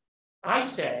literature. I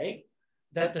say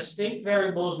that the state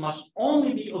variables must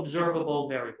only be observable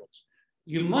variables.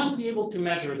 You must be able to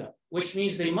measure them, which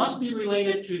means they must be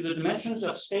related to the dimensions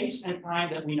of space and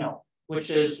time that we know, which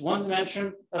is 1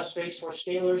 dimension of space for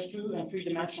scalars, 2 and 3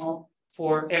 dimensional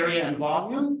for area and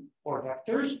volume or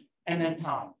vectors, and then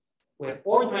time. We have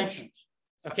 4 dimensions,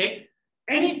 okay?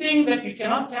 Anything that you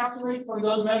cannot calculate from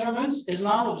those measurements is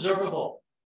not observable.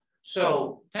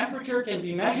 So temperature can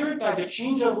be measured by the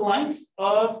change of length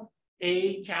of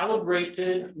a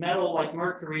calibrated metal like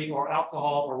mercury or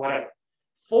alcohol or whatever.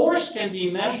 Force can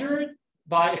be measured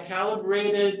by a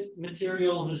calibrated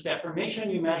material whose deformation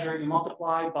you measure, you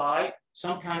multiply by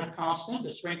some kind of constant,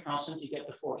 the spring constant, you get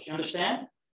the force. You understand?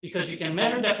 Because you can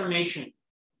measure deformation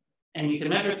and you can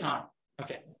measure time.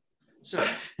 Okay, so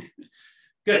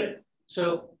good.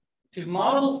 So to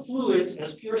model fluids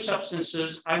as pure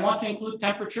substances, I want to include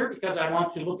temperature because I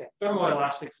want to look at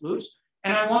thermoelastic fluids,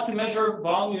 and I want to measure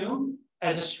volume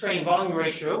as a strain volume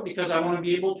ratio because I want to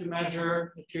be able to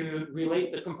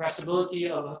relate the compressibility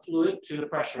of a fluid to the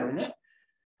pressure in it.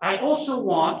 I also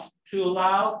want to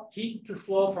allow heat to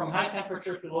flow from high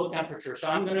temperature to low temperature. So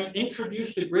I'm going to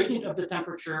introduce the gradient of the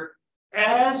temperature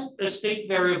as a state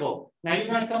variable. Now you're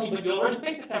going to tell me, but you already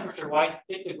picked the temperature. Why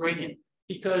pick the gradient?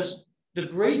 Because the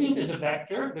gradient is a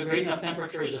vector. The gradient of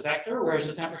temperature is a vector, whereas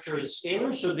the temperature is a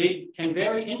scalar. So they can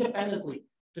vary independently.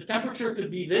 The temperature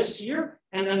could be this here,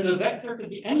 and then the vector could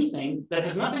be anything that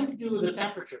has nothing to do with the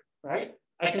temperature, right?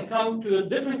 I can come to a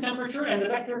different temperature and the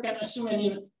vector can assume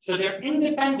any, so they're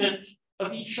independent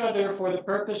of each other for the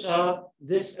purpose of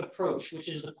this approach, which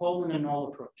is the Coleman and Null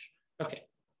approach. Okay.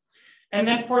 And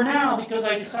then for now, because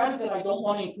I decided that I don't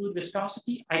want to include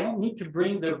viscosity, I don't need to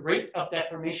bring the rate of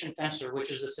deformation tensor,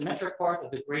 which is the symmetric part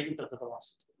of the gradient of the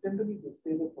velocity. Generally, they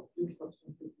say that for pure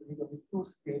substances, we need only 2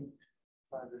 state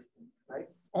distance, right?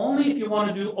 Only if you want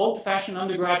to do old-fashioned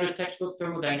undergraduate textbook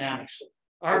thermodynamics.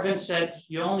 Arvind said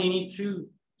you only need 2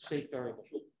 state variables.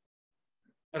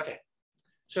 Okay.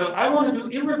 So I want to do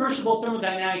irreversible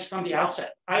thermodynamics from the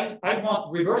outset. I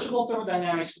want reversible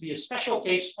thermodynamics to be a special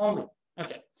case only.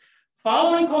 Okay.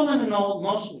 Following Coleman and Knoll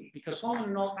mostly, because Coleman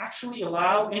and Knoll actually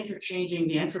allow interchanging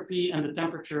the entropy and the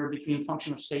temperature between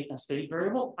function of state and state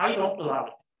variable. I don't allow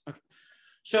it. Okay.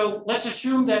 So let's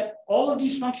assume that all of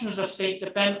these functions of state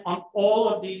depend on all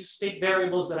of these state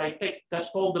variables that I picked. That's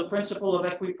called the principle of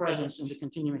equipresence in the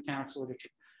continuum mechanics literature.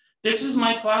 This is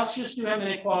my Clausius-Duhem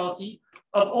inequality.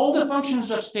 Of all the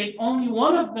functions of state, only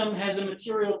one of them has a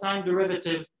material time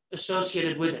derivative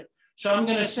associated with it. So I'm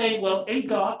going to say, well, A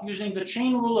dot using the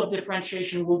chain rule of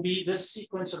differentiation will be this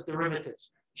sequence of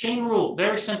derivatives. Chain rule,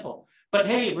 very simple. But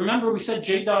hey, remember we said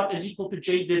J dot is equal to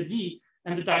J div V,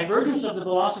 and the divergence of the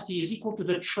velocity is equal to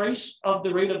the trace of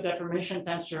the rate of deformation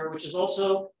tensor, which is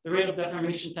also the rate of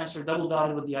deformation tensor double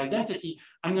dotted with the identity.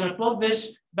 I'm going to plug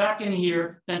this back in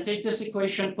here, then take this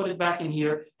equation, put it back in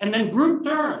here, and then group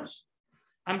terms.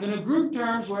 I'm going to group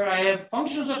terms where I have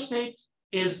functions of state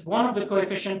is one of the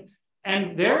coefficient,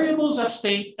 and variables of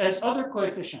state as other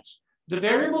coefficients. The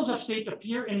variables of state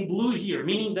appear in blue here,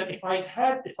 meaning that if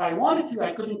I wanted to,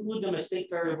 I could include them as state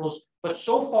variables, but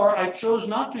so far I chose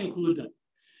not to include them.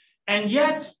 And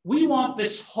yet we want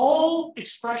this whole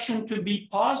expression to be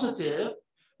positive,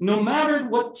 no matter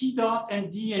what T dot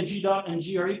and D and G dot and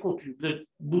G are equal to. The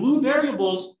blue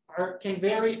variables can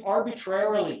vary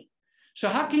arbitrarily. So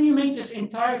how can you make this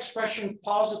entire expression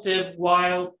positive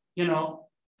while,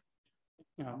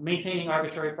 maintaining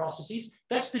arbitrary processes?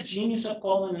 That's the genius of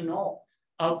Coleman and Knoll.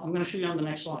 I'm going to show you on the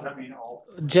next slide.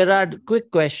 Gerard, quick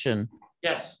question.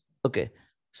 Yes. Okay.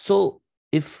 So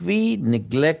if we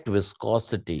neglect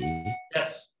viscosity,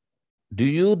 yes, do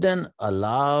you then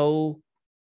allow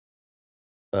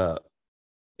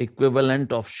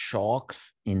equivalent of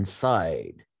shocks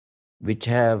inside, which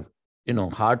have,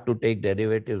 hard to take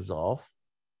derivatives of?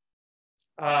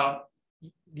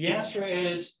 The answer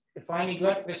is, if I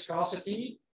neglect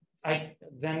viscosity, I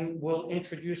then will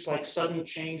introduce like sudden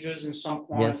changes in some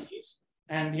quantities. Yes.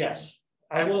 And yes,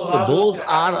 I will allow those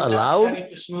are allowed. Having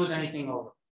to smooth anything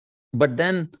over. But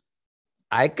then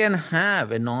I can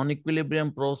have a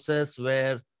non-equilibrium process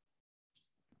where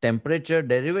temperature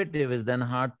derivative is then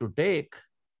hard to take.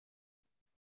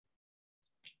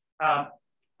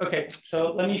 Okay,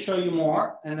 so let me show you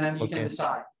more, and then you can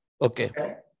decide. Okay.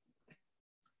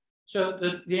 So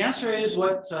the answer is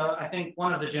what I think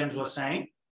one of the gyms was saying.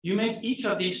 You make each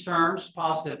of these terms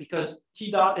positive because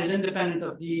T dot is independent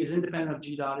of D, is independent of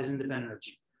G dot, is independent of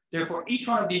G. Therefore, each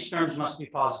one of these terms must be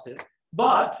positive.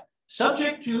 But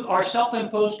subject to our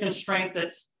self-imposed constraint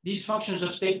that these functions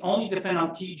of state only depend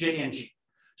on T, J, and G.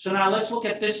 So now let's look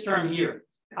at this term here.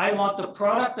 I want the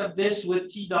product of this with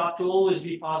T dot to always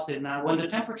be positive. Now, when the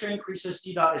temperature increases,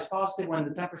 T dot is positive. When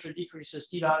the temperature decreases,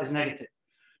 T dot is negative.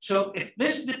 So if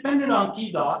this depended on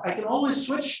T dot, I can always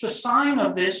switch the sign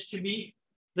of this to be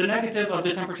the negative of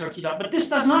the temperature of T dot. But this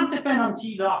does not depend on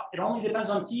T dot. It only depends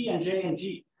on T and J and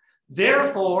G.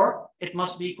 Therefore, it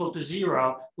must be equal to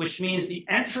 0, which means the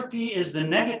entropy is the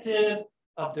negative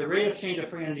of the rate of change of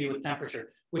free energy with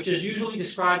temperature, which is usually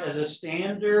described as a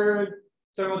standard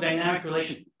thermodynamic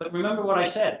relation. But remember what I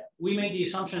said. We made the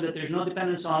assumption that there's no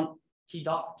dependence on T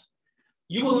dot.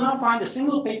 You will not find a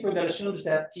single paper that assumes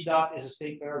that T dot is a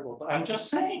state variable. But I'm just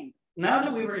saying, now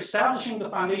that we were establishing the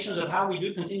foundations of how we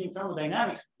do continuum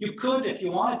thermodynamics, you could, if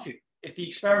you wanted to, if the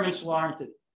experiments warranted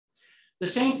it. The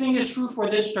same thing is true for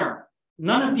this term.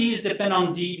 None of these depend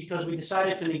on D because we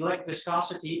decided to neglect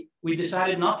viscosity. We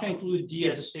decided not to include D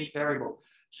as a state variable.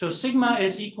 So sigma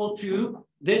is equal to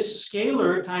this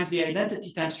scalar times the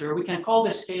identity tensor. We can call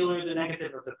this scalar the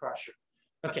negative of the pressure.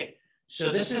 Okay, so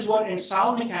this is what in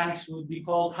solid mechanics would be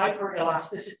called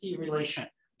hyperelasticity relation.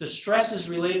 The stress is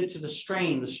related to the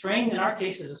strain. The strain in our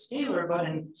case is a scalar, but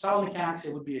in solid mechanics,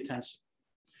 it would be a tensor.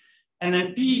 And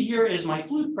then P here is my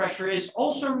fluid pressure is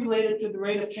also related to the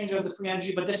rate of change of the free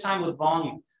energy, but this time with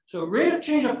volume. So rate of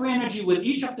change of free energy with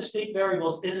each of the state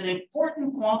variables is an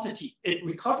important quantity. It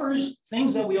recovers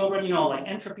things that we already know, like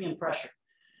entropy and pressure.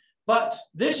 But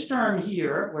this term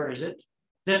here, where is it?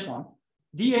 This one,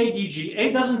 dA dG.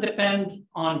 A doesn't depend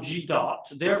on G dot.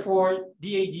 Therefore,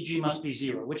 dA dG must be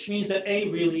 0, which means that A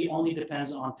really only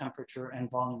depends on temperature and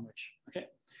volume ratio. Okay.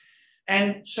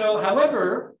 And so,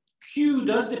 however, Q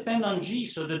does depend on G.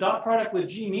 So the dot product with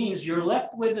G means you're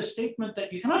left with a statement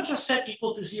that you cannot just set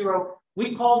equal to 0.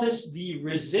 We call this the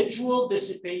residual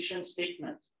dissipation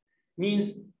statement.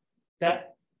 Means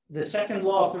that the second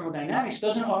law of thermodynamics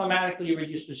doesn't automatically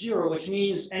reduce to 0, which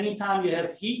means anytime you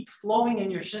have heat flowing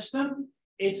in your system,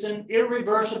 it's an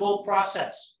irreversible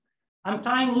process. I'm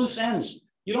tying loose ends.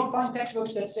 You don't find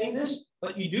textbooks that say this,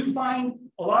 but you do find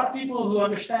a lot of people who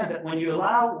understand that when you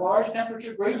allow large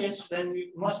temperature gradients, then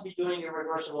you must be doing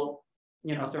irreversible,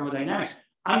 thermodynamics.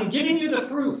 I'm giving you the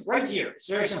proof right here. It's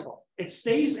very simple. It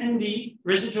stays in the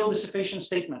residual dissipation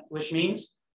statement, which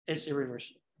means it's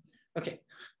irreversible. Okay.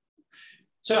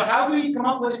 So how do we come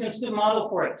up with a constitutive model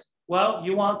for it? Well,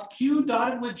 you want Q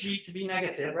dotted with G to be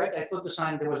negative, right? I flipped the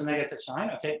sign, there was a negative sign,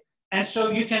 okay? And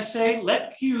so you can say,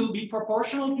 let Q be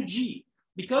proportional to G.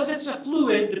 Because it's a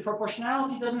fluid, the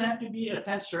proportionality doesn't have to be a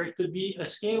tensor, it could be a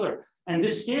scalar. And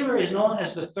this scalar is known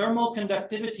as the thermal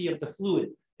conductivity of the fluid.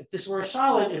 If this were a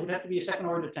solid, it would have to be a second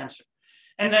order tensor.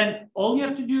 And then all you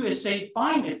have to do is say,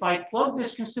 fine, if I plug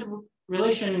this constitutive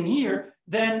relation in here,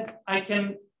 then I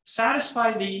can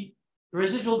satisfy the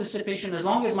residual dissipation as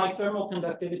long as my thermal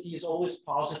conductivity is always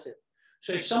positive.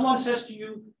 So if someone says to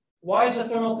you, why is the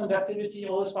thermal conductivity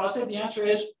always positive? The answer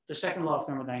is the second law of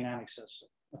thermodynamics says so.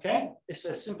 Okay, it's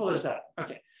as simple as that.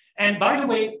 Okay, and by the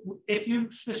way, if you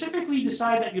specifically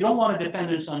decide that you don't want a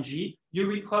dependence on G, you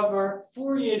recover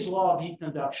Fourier's law of heat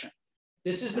conduction.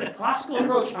 This is the classical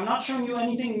approach. I'm not showing you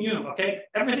anything new. Okay,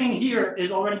 everything here is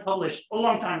already published a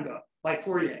long time ago by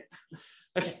Fourier.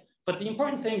 Okay, but the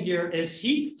important thing here is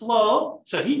heat flow.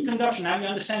 So heat conduction. Now you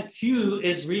understand Q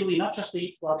is really not just the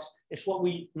heat flux. It's what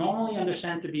we normally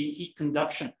understand to be heat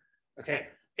conduction. Okay,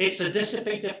 it's a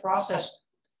dissipative process.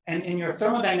 And in your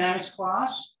thermodynamics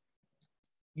class,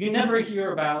 you never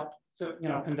hear about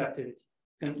conductivity,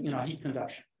 heat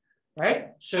conduction, right?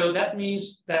 So that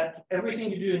means that everything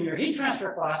you do in your heat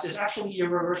transfer class is actually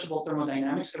irreversible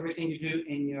thermodynamics. Everything you do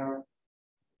in your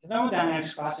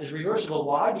thermodynamics class is reversible.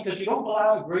 Why? Because you don't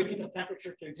allow a gradient of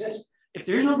temperature to exist. If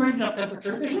there's no gradient of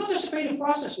temperature, there's no dissipative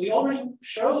process. We already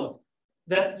showed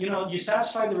that you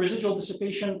satisfy the residual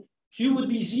dissipation. Q would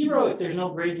be 0 if there's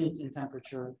no gradient in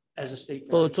temperature as a state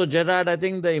variable. So Gerard, I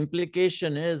think the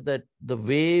implication is that the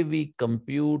way we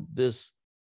compute this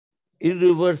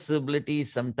irreversibility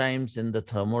sometimes in the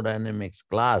thermodynamics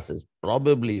class is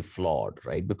probably flawed,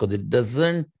 right? Because it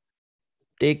doesn't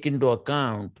take into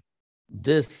account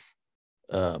this,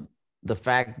 the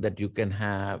fact that you can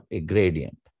have a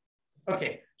gradient.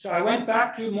 Okay, so I went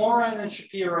back to Moran and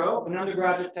Shapiro, an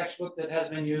undergraduate textbook that has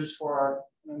been used for our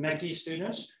MECI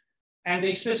students. And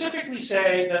they specifically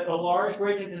say that a large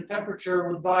gradient in temperature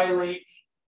would violate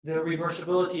the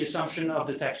reversibility assumption of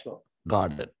the textbook.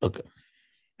 Got it. Okay.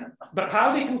 But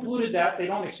how they concluded that, they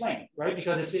don't explain, right?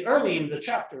 Because it's early in the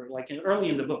chapter, early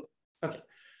in the book. Okay.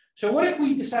 So what if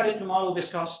we decided to model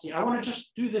viscosity? I want to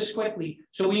just do this quickly.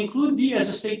 So we include D as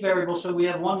a state variable, so we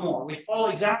have one more. We follow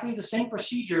exactly the same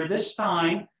procedure this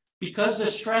time because the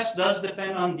stress does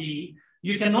depend on D.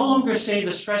 You can no longer say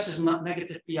the stress is not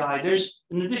negative pi. There's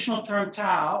an additional term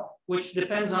tau, which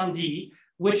depends on D,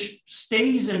 which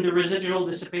stays in the residual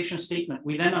dissipation statement.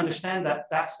 We then understand that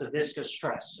that's the viscous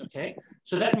stress, okay?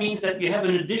 So that means that you have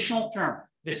an additional term.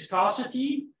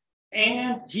 Viscosity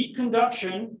and heat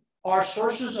conduction are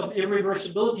sources of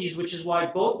irreversibilities, which is why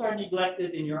both are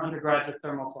neglected in your undergraduate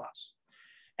thermal class.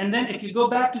 And then if you go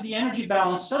back to the energy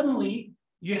balance, suddenly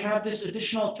you have this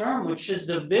additional term, which is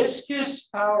the viscous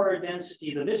power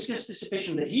density, the viscous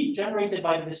dissipation, the heat generated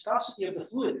by the viscosity of the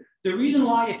fluid. The reason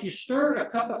why if you stir a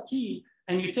cup of tea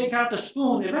and you take out the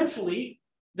spoon, eventually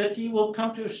the tea will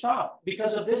come to a stop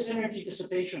because of this energy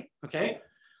dissipation, okay?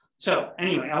 So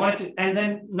anyway, I wanted to, and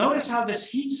then notice how this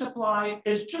heat supply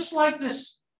is just like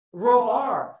this rho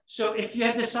R. So if you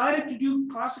had decided to do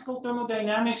classical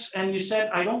thermodynamics and you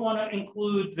said, I don't want to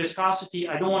include viscosity,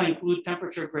 I don't want to include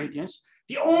temperature gradients,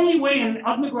 the only way in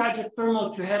undergraduate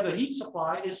thermal to have a heat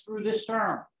supply is through this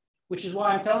term, which is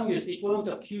why I'm telling you it's the equivalent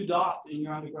of Q dot in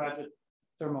your undergraduate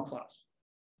thermal class.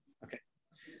 Okay.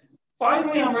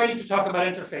 Finally, I'm ready to talk about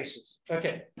interfaces.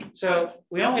 Okay, so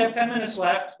we only have 10 minutes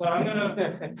left, but I'm going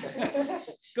to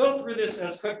go through this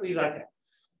as quickly as I can.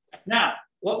 Now,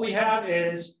 what we have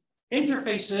is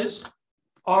interfaces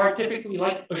are typically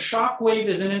like a shock wave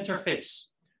is an interface,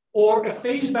 or a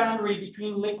phase boundary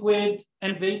between liquid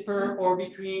and vapor, or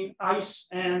between ice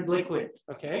and liquid,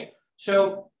 okay?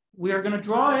 So we are going to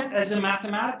draw it as a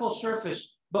mathematical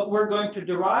surface, but we're going to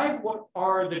derive what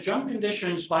are the jump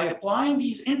conditions by applying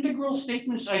these integral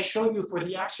statements I showed you for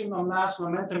the axiom of mass,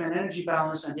 momentum, and energy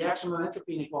balance, and the axiom of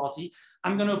entropy inequality.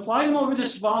 I'm going to apply them over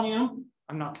this volume.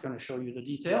 I'm not going to show you the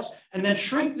details, and then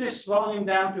shrink this volume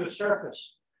down to a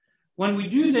surface. When we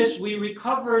do this, we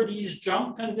recover these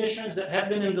jump conditions that have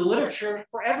been in the literature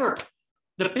forever.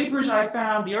 The papers I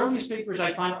found, the earliest papers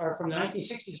I find are from the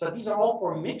 1960s, but these are all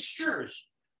for mixtures,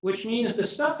 which means the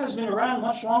stuff has been around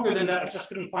much longer than that. I just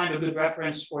couldn't find a good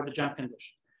reference for the jump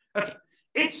condition. Okay,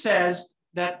 it says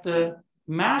that the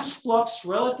mass flux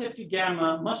relative to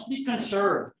gamma must be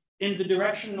conserved in the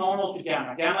direction normal to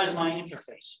gamma. Gamma is my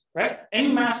interface, right?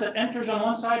 Any mass that enters on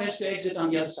one side has to exit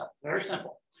on the other side. Very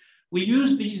simple. we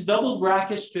use these double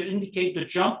brackets to indicate the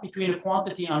jump between a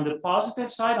quantity on the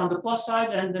positive side, on the plus side,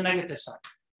 and the negative side.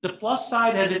 The plus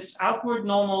side has its outward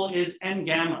normal is n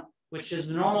gamma, which is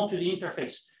the normal to the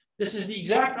interface. This is the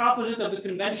exact opposite of the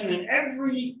convention in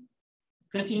every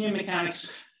continuum mechanics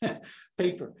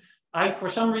paper. I, for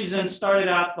some reason, started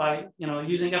out by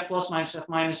using F plus minus F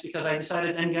minus because I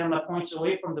decided n gamma points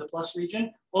away from the plus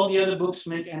region. All the other books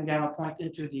make n gamma point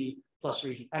into the plus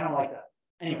region. I don't like that.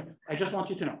 Anyway, I just want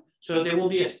you to know. So there will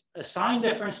be a sign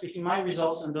difference between my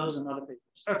results and those in other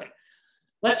papers. Okay,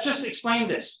 let's just explain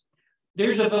this.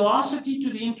 There's a velocity to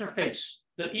the interface.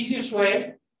 The easiest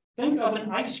way, think of an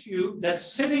ice cube that's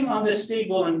sitting on this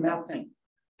table and melting.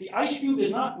 The ice cube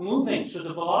is not moving, so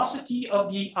the velocity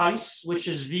of the ice, which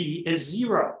is V, is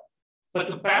 0. But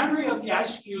the boundary of the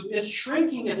ice cube is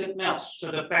shrinking as it melts.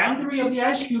 So the boundary of the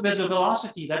ice cube has a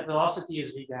velocity. That velocity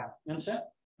is V gamma. You understand?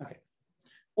 Okay.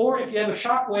 Or if you have a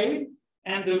shock wave,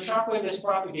 and the shock wave is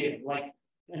propagating, like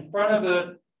in front of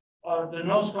the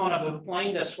nose cone of a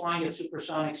plane that's flying at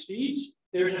supersonic speeds,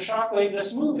 there's a shock wave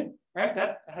that's moving, right?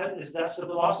 That's the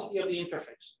velocity of the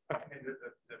interface. Okay.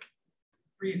 The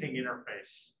freezing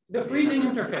interface. The freezing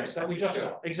interface that we just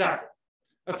saw, exactly.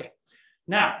 Okay.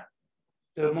 Now,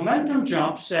 the momentum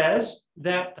jump says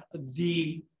that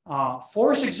the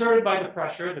force exerted by the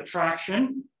pressure, the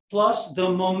traction, plus the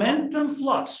momentum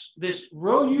flux, this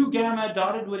rho u gamma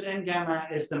dotted with n gamma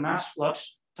is the mass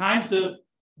flux, times the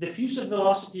diffusive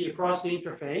velocity across the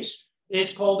interface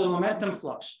is called the momentum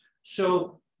flux.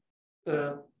 So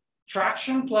the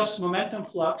traction plus momentum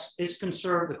flux is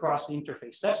conserved across the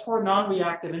interface. That's for a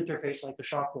non-reactive interface like the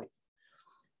shock wave.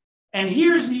 And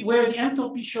here's where the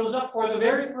enthalpy shows up for the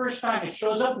very first time. It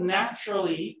shows up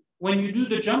naturally when you do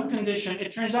the jump condition.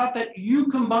 It turns out that U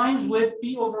combines with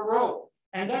P over rho.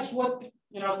 And that's what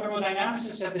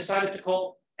thermodynamicists have decided to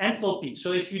call enthalpy.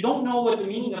 So if you don't know what the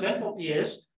meaning of enthalpy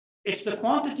is, it's the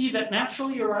quantity that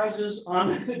naturally arises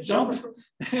on the jump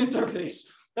interface.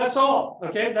 That's all,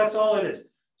 okay? That's all it is.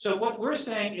 So what we're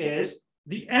saying is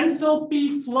the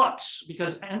enthalpy flux,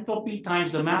 because enthalpy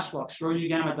times the mass flux, rho u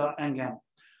gamma dot n gamma,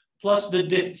 plus the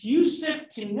diffusive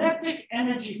kinetic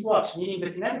energy flux, meaning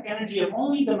the kinetic energy of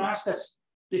only the mass that's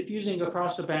diffusing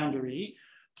across the boundary,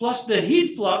 plus the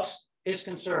heat flux is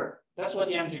conserved. That's what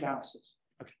the energy balance is.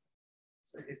 Okay.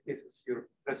 So in these cases, you're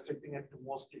restricting it to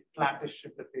mostly flattish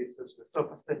interfaces with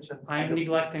surface tension. I'm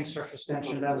neglecting surface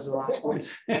tension. That was the last point.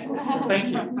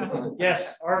 Thank you.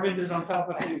 Yes, Arvind is on top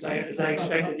of things as I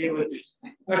expected he would be.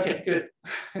 Okay, good.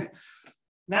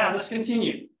 Now let's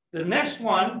continue. The next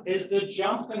one is the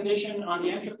jump condition on the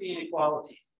entropy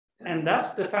inequality. And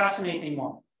that's the fascinating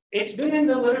one. It's been in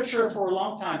the literature for a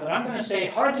long time, but I'm going to say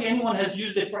hardly anyone has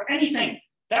used it for anything.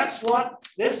 That's what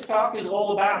this talk is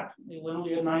all about. We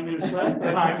only have 9 minutes left.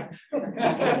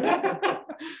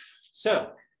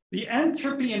 So the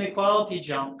entropy inequality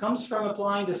jump comes from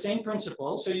applying the same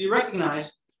principle. So you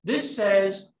recognize this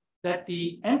says that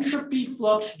the entropy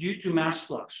flux due to mass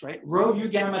flux, right? Rho u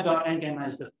gamma dot n gamma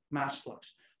is the mass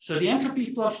flux. So the entropy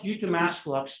flux due to mass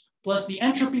flux plus the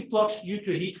entropy flux due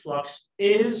to heat flux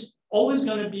is always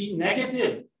going to be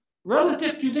negative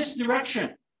relative to this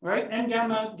direction. Right, n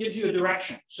gamma gives you a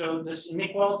direction. So this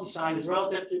inequality sign is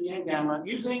relative to the n gamma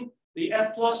using the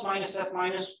F plus minus F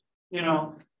minus,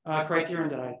 criterion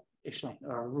that I explained,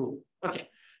 or rule. Okay,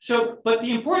 so, but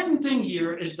the important thing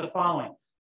here is the following.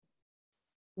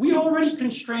 We already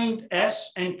constrained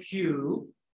S and Q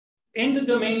in the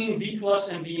domain V plus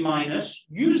and V minus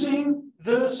using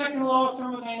the second law of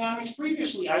thermodynamics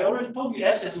previously. I already told you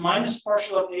S is minus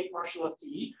partial of A partial of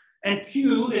T, and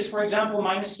Q is, for example,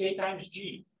 minus K times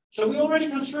G. So we already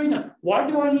constrained them. Why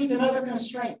do I need another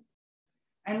constraint?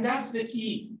 And that's the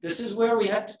key. This is where we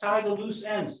have to tie the loose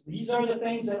ends. These are the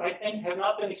things that I think have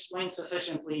not been explained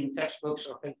sufficiently in textbooks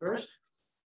or papers.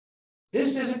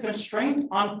 This is a constraint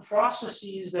on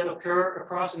processes that occur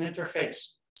across an interface.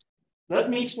 Let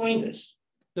me explain this.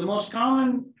 The most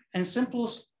common and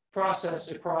simplest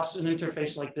process across an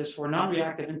interface like this for a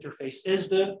non-reactive interface is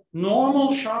the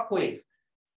normal shock wave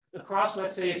across,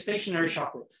 let's say, a stationary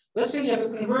shock wave. Let's say you have a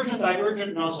convergent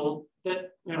divergent nozzle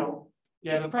that,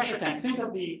 you have a pressure tank. Think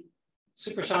of the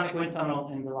supersonic wind tunnel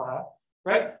in the lab,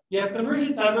 right? You have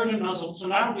convergent divergent nozzle. So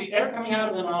now the air coming out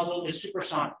of the nozzle is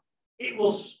supersonic. It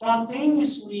will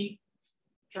spontaneously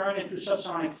turn into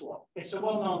subsonic flow. It's a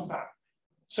well-known fact.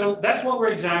 So that's what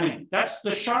we're examining. That's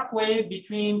the shock wave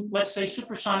between, let's say,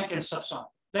 supersonic and subsonic.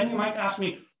 Then you might ask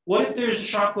me, what if there's a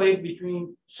shock wave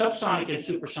between subsonic and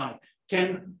supersonic?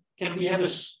 Can we have a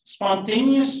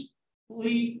spontaneously,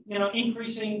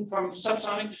 increasing from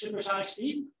subsonic to supersonic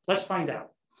speed? Let's find out.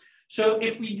 So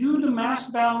if we do the mass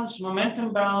balance,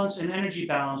 momentum balance, and energy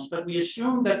balance, but we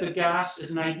assume that the gas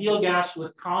is an ideal gas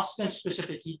with constant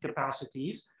specific heat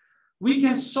capacities, we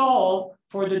can solve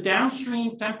for the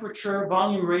downstream temperature,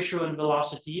 volume ratio, and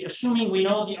velocity, assuming we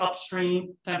know the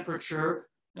upstream temperature,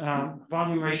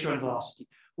 volume ratio, and velocity.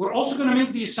 We're also going to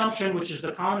make the assumption, which is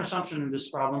the common assumption in this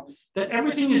problem, that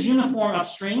everything is uniform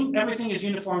upstream, everything is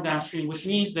uniform downstream, which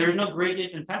means there's no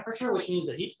gradient in temperature, which means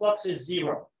the heat flux is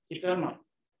zero. Keep that in mind.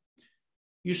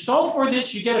 You solve for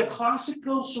this, you get a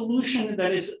classical solution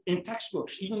that is in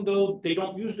textbooks, even though they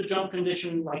don't use the jump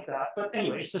condition like that. But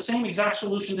anyway, it's the same exact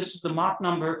solution. This is the Mach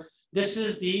number. This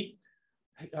is the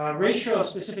ratio of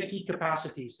specific heat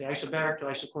capacities, the isobaric to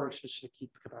isochoric specific heat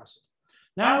capacity.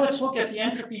 Now let's look at the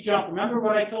entropy jump. Remember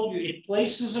what I told you, it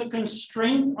places a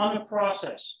constraint on a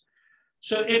process.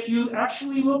 So if you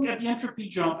actually look at the entropy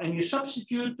jump and you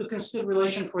substitute the considered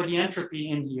relation for the entropy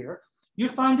in here, you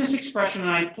find this expression,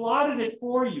 and I plotted it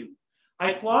for you.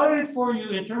 I plotted it for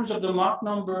you in terms of the Mach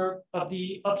number of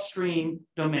the upstream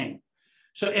domain.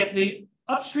 So if the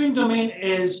upstream domain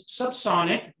is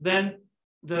subsonic, then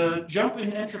the jump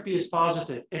in entropy is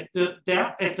positive. If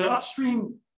the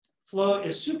upstream flow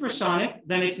is supersonic,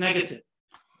 then it's negative.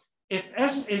 If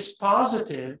S is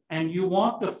positive and you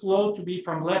want the flow to be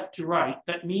from left to right,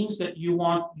 that means that you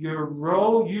want your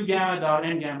rho U gamma dot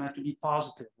N gamma to be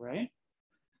positive, right?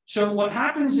 So what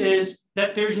happens is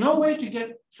that there's no way to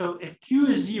get, so if Q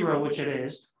is zero, which it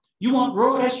is, you want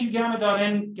rho S U gamma dot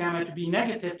N gamma to be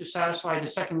negative to satisfy the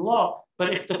second law.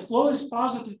 But if the flow is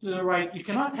positive to the right, you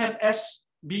cannot have S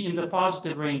be in the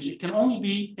positive range. It can only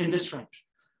be in this range.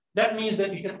 That means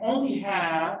that you can only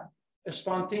have a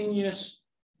spontaneous,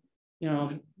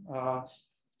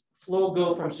 flow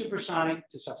go from supersonic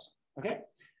to subsonic, okay?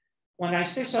 When I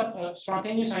say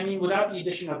spontaneous, I mean without the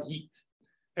addition of heat.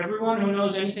 Everyone who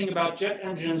knows anything about jet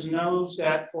engines knows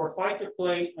that for fighter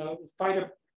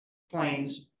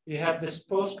planes, you have this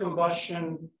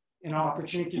post-combustion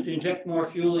opportunity to inject more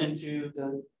fuel into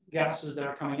the gases that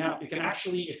are coming out. You can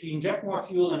actually, if you inject more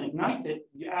fuel and ignite it,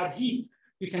 you add heat,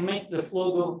 you can make the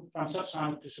flow go from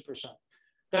subsonic to supersonic.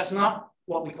 That's not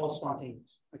what we call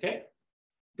spontaneous, okay?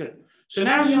 Good. So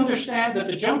now you understand that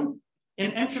the jump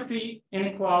in entropy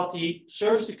inequality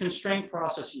serves to constrain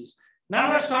processes. Now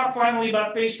let's talk finally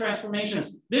about phase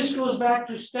transformations. This goes back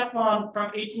to Stefan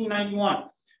from 1891,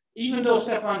 even though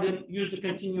Stefan didn't use the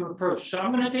continuum approach. So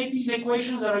I'm going to take these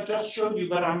equations that I just showed you,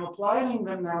 but I'm applying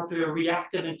them now to a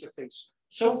reactive interface.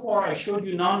 So far, I showed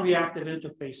you non-reactive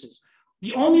interfaces.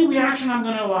 The only reaction I'm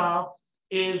going to allow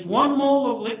is 1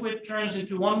 mole of liquid turns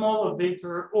into 1 mole of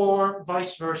vapor or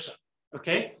vice versa,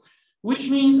 okay? Which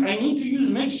means I need to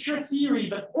use mixture theory,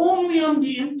 but only on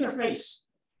the interface,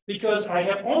 because I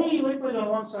have only liquid on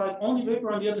one side, only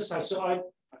vapor on the other side. So a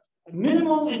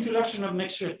minimal introduction of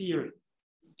mixture theory.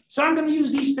 So I'm going to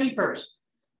use these papers.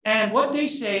 And what they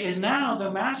say is now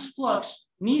the mass flux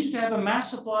needs to have a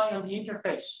mass supply on the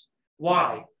interface.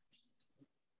 Why?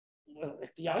 Well,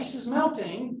 if the ice is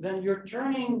melting, then you're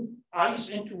turning ice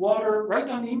into water right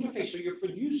on the interface. So you're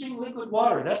producing liquid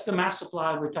water. That's the mass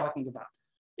supply we're talking about.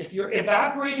 If you're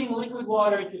evaporating liquid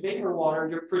water into vapor water,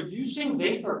 you're producing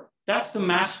vapor. That's the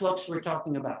mass flux we're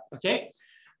talking about, okay?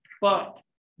 But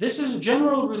this is a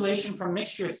general relation from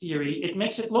mixture theory. It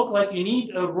makes it look like you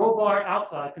need a rho bar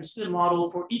alpha constituent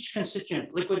model for each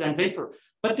constituent, liquid and vapor.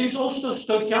 But there's also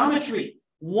stoichiometry.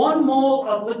 1 mole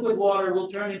of liquid water will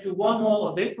turn into 1 mole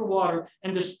of vapor water,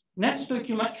 and the net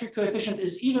stoichiometric coefficient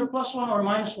is either +1 or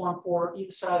 -1 for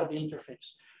either side of the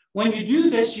interface. When you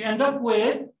do this, you end up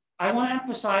with, I want to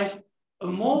emphasize, a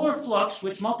molar flux,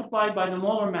 which multiplied by the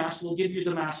molar mass will give you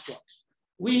the mass flux.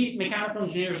 We mechanical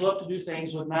engineers love to do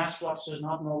things with mass fluxes,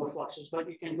 not molar fluxes, but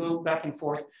you can go back and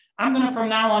forth. I'm going to, from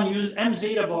now on, use m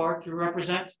zeta bar to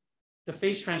represent the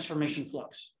phase transformation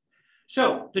flux.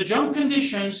 So the jump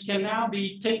conditions can now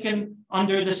be taken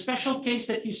under the special case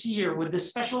that you see here with the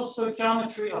special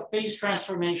stoichiometry of phase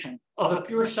transformation of a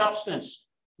pure substance.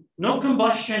 No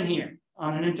combustion here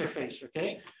on an interface,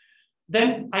 okay?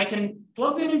 Then I can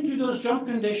plug it into those jump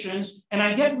conditions and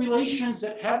I get relations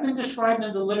that have been described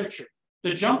in the literature.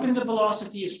 The jump in the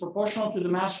velocity is proportional to the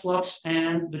mass flux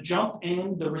and the jump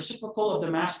in the reciprocal of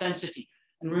the mass density.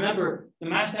 And remember, the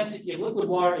mass density of liquid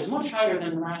water is much higher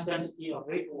than the mass density of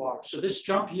vapor water. So this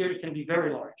jump here can be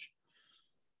very large.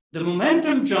 The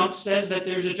momentum jump says that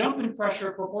there's a jump in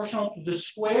pressure proportional to the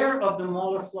square of the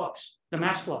molar flux, the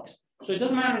mass flux. So it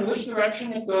doesn't matter in which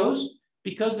direction it goes,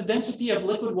 because the density of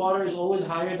liquid water is always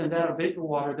higher than that of vapor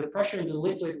water. The pressure in the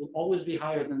liquid will always be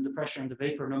higher than the pressure in the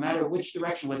vapor, no matter which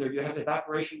direction, whether you have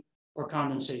evaporation or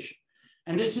condensation.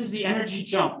 And this is the energy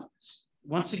jump.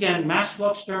 once again, mass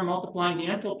flux term multiplying the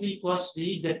enthalpy plus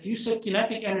the diffusive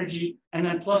kinetic energy, and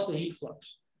then plus the heat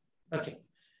flux. Okay.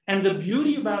 And the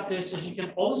beauty about this is you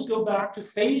can always go back to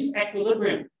phase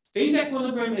equilibrium. Phase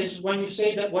equilibrium is when you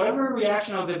say that whatever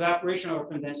reaction of evaporation or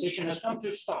condensation has come to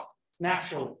a stop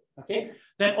naturally, okay?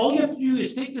 Then all you have to do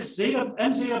is take this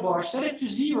m zeta bar, set it to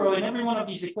 0 in every one of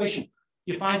these equations.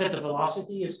 You find that the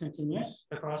velocity is continuous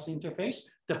across the interface,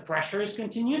 the pressure is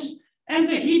continuous, and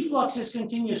the heat flux is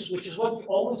continuous, which is what you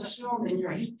always assume in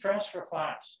your heat transfer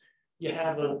class. You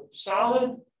have a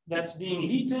solid that's being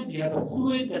heated, you have a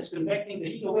fluid that's convecting the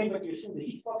heat away, but you assume the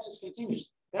heat flux is continuous.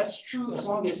 That's true as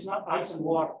long as it's not ice and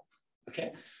water,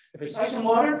 okay? If it's ice and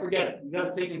water, forget it. You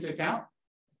got to take into account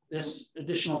this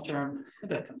additional term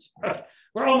that comes. Okay,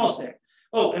 we're almost there.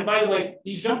 Oh, and by the way,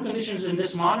 these jump conditions in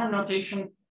this modern notation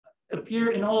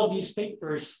appear in all of these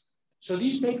papers. So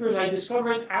these papers I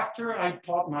discovered after I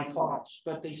taught my class,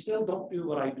 but they still don't do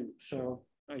what I do. So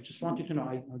I just want you to know,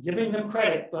 I'm giving them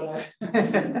credit, but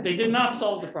they did not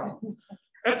solve the problem.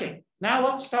 Okay, now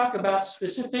let's talk about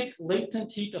specific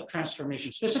latent heat of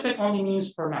transformation. Specific only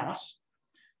means per mass.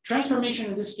 Transformation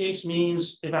in this case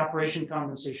means evaporation,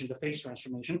 condensation, the phase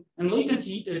transformation. And latent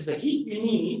heat is the heat you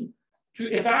need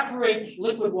to evaporate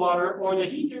liquid water or the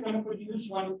heat you're going to produce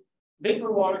when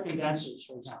vapor water condenses,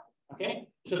 for example. Okay,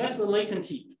 so that's the latent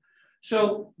heat.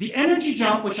 So the energy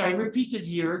jump, which I repeated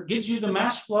here, gives you the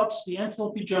mass flux, the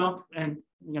enthalpy jump, and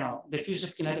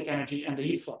diffusive kinetic energy and the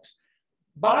heat flux.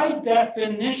 By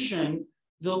definition,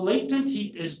 the latent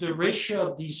heat is the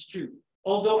ratio of these two.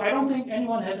 Although I don't think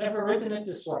anyone has ever written it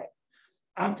this way.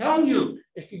 I'm telling you,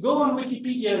 if you go on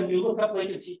Wikipedia and you look up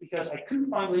latent heat, because I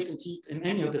couldn't find latent heat in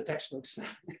any of the textbooks.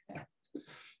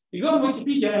 You go on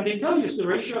Wikipedia and they tell you it's the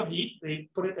ratio of heat. They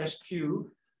put it as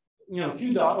Q,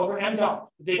 Q dot over M dot.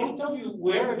 They don't tell you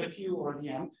where the Q or the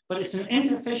M, but it's an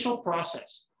interfacial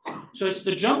process. So it's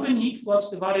the jump in heat flux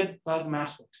divided by the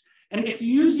mass flux. And if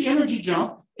you use the energy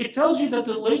jump, it tells you that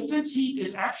the latent heat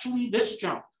is actually this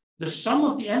jump, the sum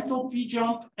of the enthalpy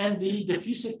jump and the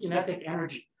diffusive kinetic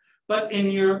energy. But in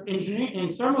your in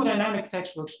thermodynamic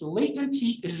textbooks, the latent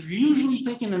heat is usually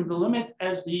taken in the limit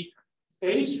as the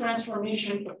phase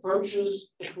transformation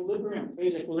approaches equilibrium,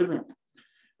 phase equilibrium.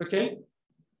 Okay?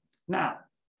 Now,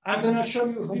 I'm going to show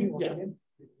you a few. Yeah.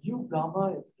 U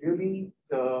gamma is really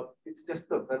it's just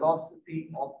the velocity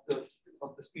of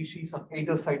the species on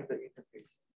either side of the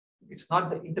interface. It's not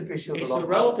the interfacial velocity. It's the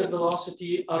relative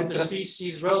velocity of the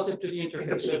species relative to the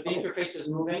interface. So if the interface is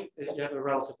moving, you have a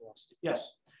relative velocity.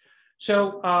 Yes.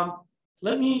 So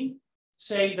let me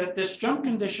say that this jump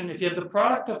condition, if you have the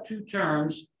product of two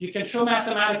terms, you can show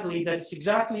mathematically that it's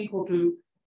exactly equal to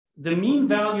the mean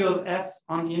value of F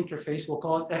on the interface. We'll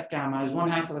call it F gamma is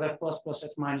 1/2 of F plus plus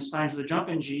F minus times the jump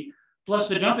in G plus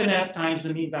the jump in F times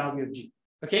the mean value of G.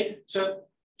 Okay, so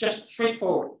just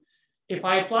straightforward. If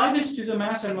I apply this to the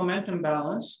mass and momentum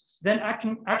balance, then I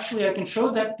can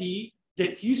show that the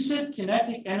diffusive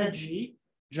kinetic energy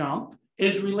jump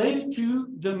is related to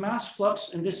the mass flux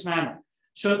in this manner.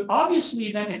 So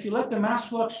obviously then if you let the mass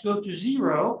flux go to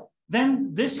 0,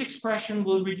 then this expression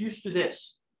will reduce to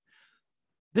this.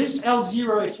 This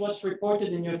L0 is what's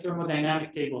reported in your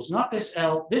thermodynamic tables, not this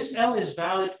L. This L is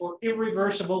valid for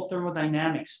irreversible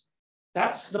thermodynamics.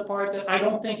 That's the part that I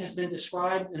don't think has been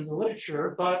described in the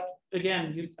literature, but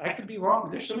again, I could be wrong.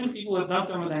 There's so many people who have done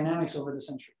thermodynamics over the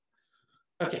century.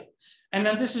 Okay, and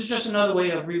then this is just another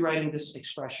way of rewriting this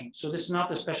expression. So this is not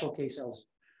the special case L0.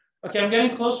 Okay, I'm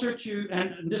getting closer to,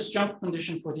 and this jump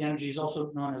condition for the energy is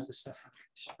also known as the Stefan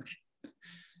condition. Okay.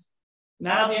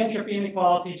 Now the entropy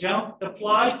inequality jump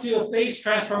applied to a phase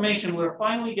transformation. We're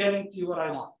finally getting to what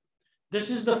I want. This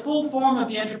is the full form of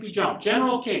the entropy jump,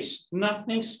 general case,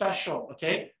 nothing special,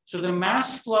 okay? So the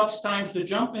mass flux times the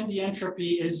jump in the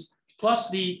entropy is plus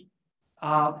the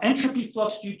entropy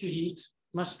flux due to heat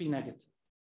must be negative.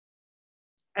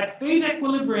 At phase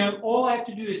equilibrium, all I have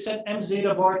to do is set m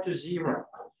zeta bar to 0.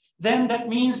 Then that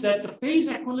means that the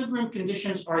phase equilibrium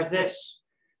conditions are this.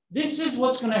 This is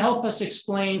what's going to help us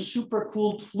explain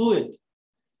supercooled fluid,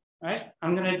 right?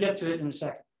 I'm going to get to it in a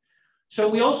second. So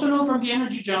we also know from the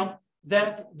energy jump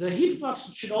that the heat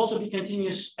flux should also be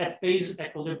continuous at phase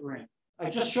equilibrium. I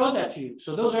just showed that to you.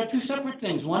 So those are two separate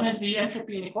things. One is the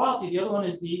entropy inequality. The other one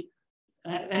is the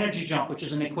energy jump, which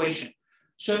is an equation.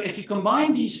 So if you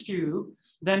combine these two,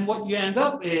 then what you end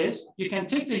up is you can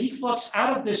take the heat flux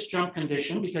out of this jump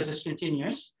condition because it's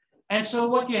continuous. And so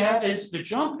what you have is the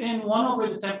jump in 1 over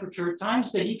the temperature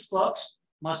times the heat flux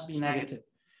must be negative.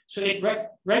 So it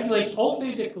regulates all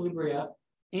phase equilibria,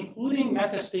 including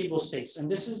metastable states.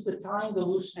 And this is the tying the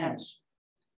loose ends.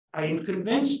 I am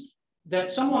convinced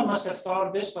that someone must have thought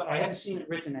of this, but I haven't seen it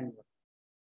written anywhere.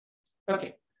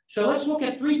 Okay, so let's look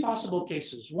at three possible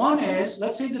cases. One is,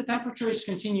 let's say the temperature is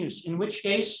continuous, in which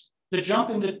case the jump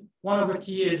in the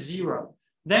 1/T is 0.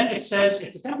 Then it says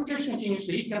if the temperature is continuous,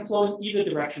 the heat can flow in either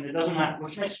direction. It doesn't matter,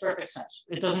 which makes perfect sense.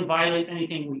 It doesn't violate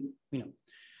anything we know.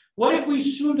 What if we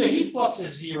assume the heat flux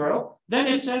is 0? Then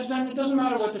it says then it doesn't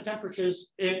matter what the temperature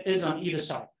is on either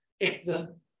side. If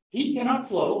the heat cannot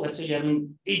flow, let's say you have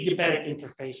an adiabatic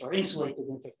interface or insulated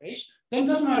interface, then it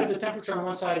doesn't matter if the temperature on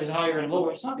one side is higher and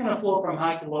lower. It's not going to flow from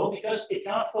high to low because it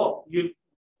cannot flow.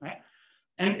 Right?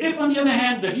 And if, on the other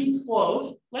hand, the heat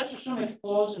flows, let's assume it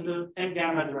flows in the n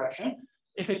gamma direction.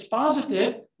 If it's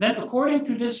positive, then according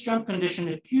to this jump condition,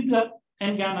 if Q dot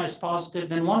n gamma is positive,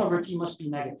 then 1/T must be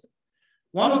negative.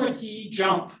 1/T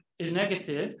jump is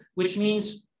negative, which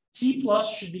means T plus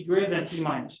should be greater than T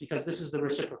minus because this is the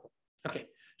reciprocal. Okay.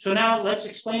 So now let's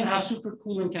explain how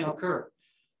supercooling can occur.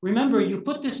 Remember, you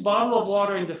put this bottle of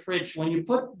water in the fridge. When you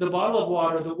put the bottle of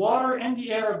water, the water and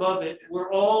the air above it were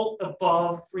all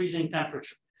above freezing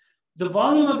temperature. The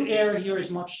volume of air here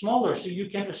is much smaller, so you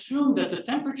can assume that the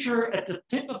temperature at the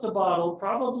tip of the bottle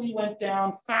probably went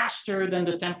down faster than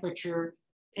the temperature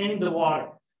in the water,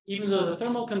 even though the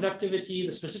thermal conductivity,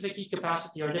 the specific heat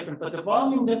capacity are different, but the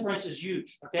volume difference is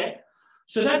huge, okay?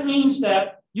 So that means that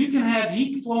you can have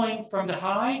heat flowing from the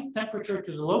high temperature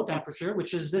to the low temperature,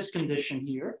 which is this condition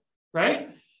here, right?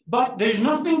 But there's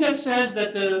nothing that says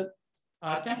that the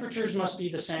temperatures must be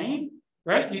the same,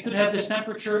 right? You could have this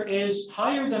temperature is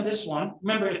higher than this one.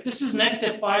 Remember, if this is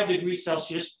 -5 degrees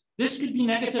Celsius, this could be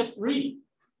 -3.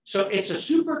 So it's a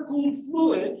supercooled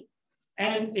fluid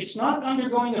and it's not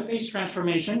undergoing a phase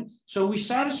transformation. So we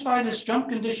satisfy this jump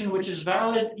condition, which is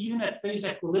valid even at phase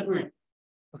equilibrium,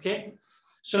 okay?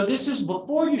 So this is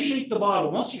before you shake the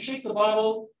bottle. Once you shake the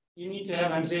bottle, you need to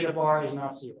have M zeta bar is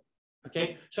not 0. Okay,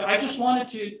 so I just wanted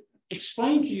to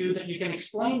explain to you that you can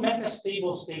explain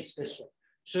metastable states this way.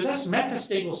 So that's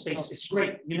metastable states. It's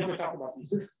great. You never talk about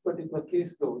these. This particular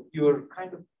case, though, you're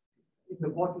kind of in the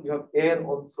bottle, you have air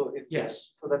also. Yes.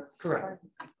 So that's correct.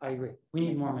 I agree. We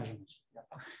need more measurements.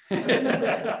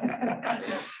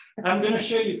 I'm going to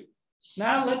show you.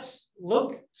 Now let's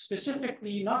look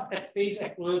specifically not at phase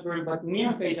equilibrium, but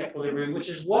near phase equilibrium, which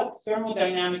is what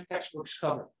thermodynamic textbooks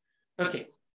cover. Okay,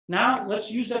 now let's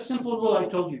use that simple rule I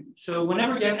told you. So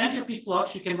whenever you have entropy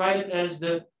flux, you can write it as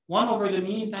the 1/the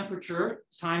mean temperature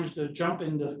times the jump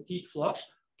in the heat flux,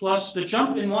 plus the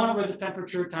jump in 1/the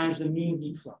temperature times the mean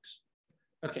heat flux.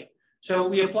 Okay, so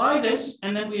we apply this,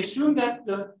 and then we assume that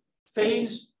the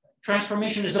phase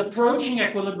transformation is approaching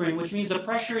equilibrium, which means the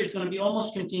pressure is going to be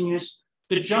almost continuous.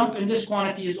 The jump in this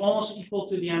quantity is almost equal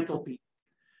to the enthalpy.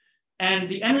 And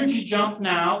the energy jump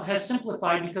now has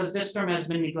simplified because this term has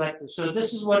been neglected. So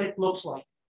this is what it looks like.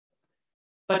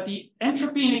 But the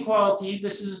entropy inequality,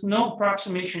 this is no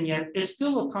approximation yet, is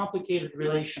still a complicated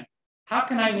relation. How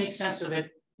can I make sense of it?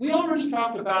 We already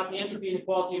talked about the entropy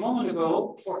inequality a moment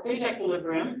ago for phase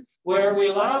equilibrium, where we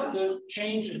allowed the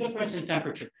change, a difference in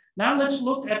temperature. Now let's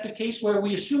look at the case where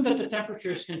we assume that the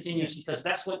temperature is continuous, because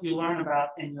that's what you learn about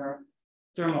in your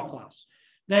thermal class.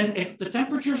 Then if the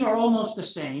temperatures are almost the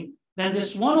same, then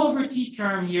this 1/T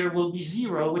term here will be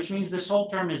 0, which means this whole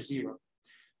term is 0.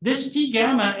 This T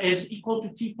gamma is equal to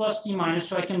T plus T minus,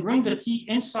 so I can bring the T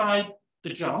inside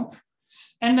the jump.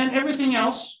 And then everything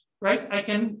else, right, I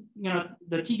can,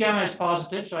 the T gamma is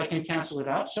positive, so I can cancel it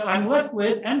out. So I'm left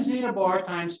with M zeta bar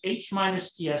times H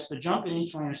minus Ts, the jump in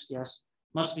H minus Ts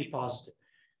must be positive.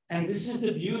 And this is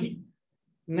the beauty.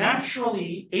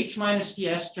 Naturally, H minus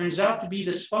Ts turns out to be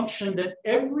this function that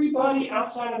everybody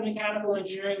outside of mechanical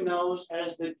engineering knows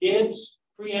as the Gibbs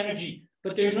free energy.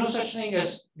 But there's no such thing as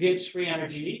Gibbs free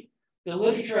energy. The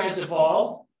literature has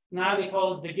evolved. Now they call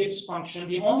it the Gibbs function.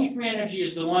 The only free energy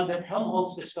is the one that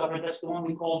Helmholtz discovered. That's the one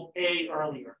we called A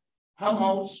earlier.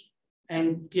 Helmholtz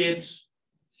and Gibbs,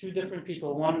 two different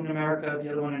people, one in America, the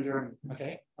other one in Germany.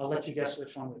 Okay, I'll let you guess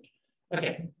which one which.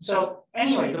 Okay, so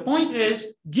anyway, the point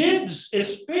is Gibbs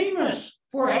is famous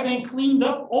for having cleaned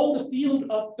up all the field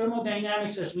of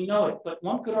thermodynamics as we know it. But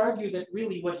one could argue that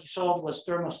really what he solved was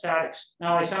thermostatics.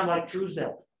 Now I sound like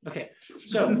Truesdale. Okay,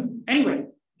 so anyway,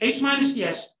 H minus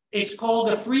Ts, it's called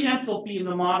the free enthalpy in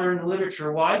the modern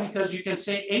literature. Why? Because you can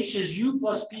say H is U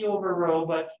plus P over rho,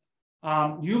 but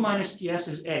U minus Ts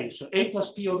is A. So A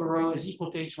plus P over rho is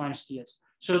equal to H minus Ts.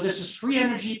 So this is free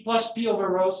energy plus P over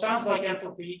rho. Sounds like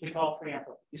enthalpy. We call it free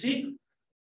enthalpy. You see?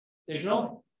 There's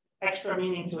no extra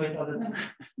meaning to it other than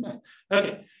that.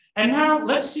 Okay. And now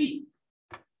let's see.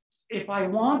 If I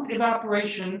want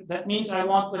evaporation, that means I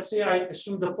want, let's say I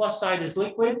assume the plus side is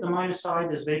liquid, the minus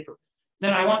side is vapor.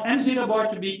 Then I want M zeta bar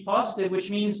to be positive,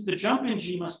 which means the jump in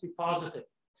G must be positive.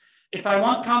 If I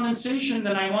want condensation,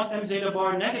 then I want m zeta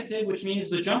bar negative, which means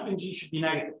the jump in G should be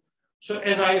negative. So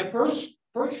as I approach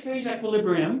phase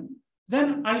equilibrium,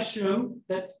 then I assume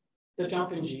that the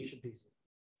jump in G should be zero.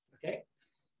 Okay?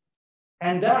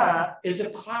 And that is a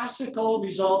classical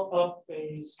result of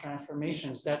phase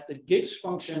transformations, that the Gibbs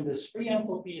function, this free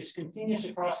enthalpy, is continuous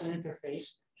across an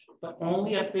interface, but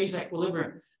only at phase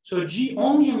equilibrium. So G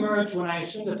only emerged when I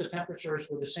assumed that the temperatures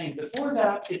were the same. Before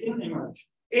that, it didn't emerge.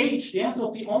 H, the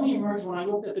enthalpy, only emerged when I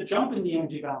looked at the jump in the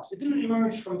energy balance. It didn't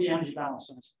emerge from the energy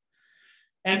balance.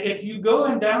 And if you go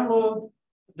and download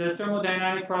the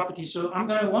thermodynamic properties, so I'm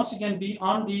going to once again be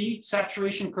on the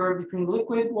saturation curve between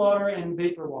liquid water and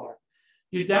vapor water.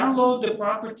 You download the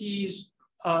properties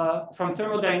from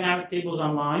thermodynamic tables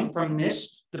online from NIST,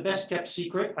 the best kept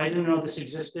secret. I didn't know this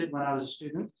existed when I was a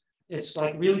student. It's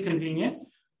like really convenient.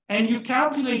 And you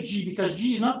calculate G, because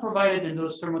G is not provided in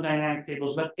those thermodynamic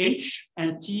tables, but H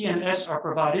and T and S are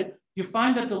provided. You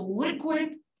find that the liquid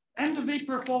and the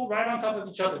vapor fall right on top of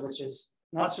each other, which is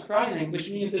not surprising, which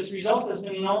means this result has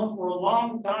been known for a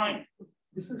long time.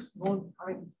 This is known, I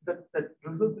mean, that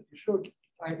results that you showed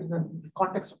in the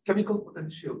context of chemical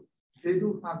potential. They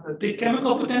do have the... Did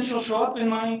chemical potential show up in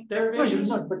my derivations?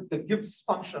 No, but the Gibbs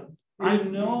function. I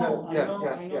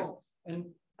know. And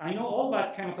I know all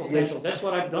about chemical potential. Yes. That's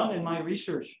what I've done in my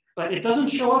research, but it doesn't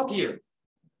show up here.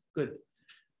 Good.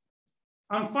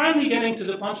 I'm finally getting to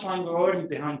the punchline. We're already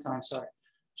behind time, sorry.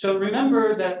 So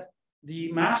remember that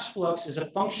the mass flux is a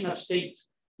function of state.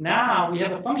 Now we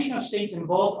have a function of state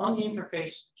involved on the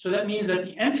interface. So that means that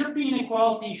the entropy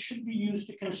inequality should be used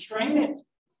to constrain it.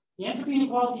 The entropy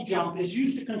inequality jump is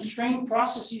used to constrain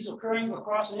processes occurring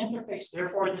across an interface.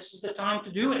 Therefore, this is the time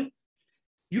to do it.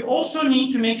 You also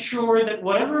need to make sure that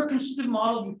whatever constitutive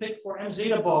model you pick for m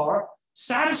zeta bar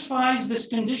satisfies this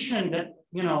condition that,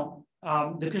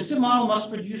 the constitutive model must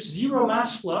produce zero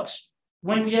mass flux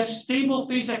when we have stable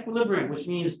phase equilibrium, which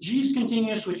means G is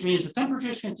continuous, which means the temperature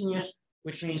is continuous,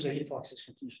 which means the heat flux is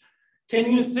continuous.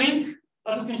 Can you think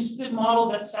of a constitutive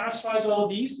model that satisfies all of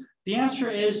these? The answer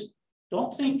is,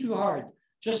 don't think too hard.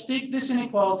 Just take this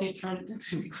inequality, turn it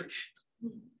into an equation.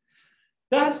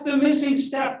 That's the missing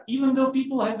step. Even though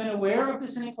people have been aware of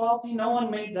this inequality, no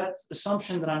one made that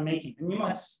assumption that I'm making. And you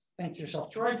must think to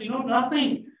yourself, Troy, you know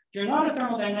nothing. You're not a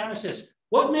thermodynamicist.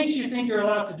 What makes you think you're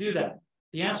allowed to do that?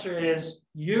 The answer is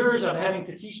years of having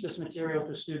to teach this material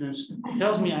to students. It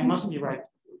tells me I must be right,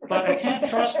 but I can't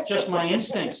trust just my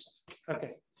instincts.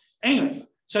 Okay. Anyway,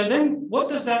 so then what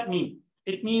does that mean?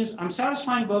 It means I'm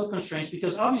satisfying both constraints,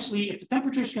 because obviously if the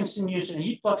temperature is continuous and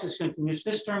heat flux is continuous,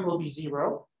 this term will be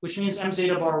zero, which means m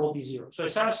zeta bar will be zero. So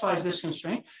it satisfies this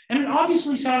constraint, and it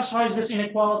obviously satisfies this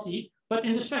inequality, but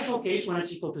in the special case when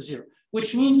it's equal to zero,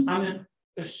 which means I'm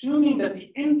assuming that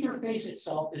the interface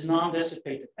itself is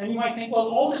non-dissipative. And you might think, well,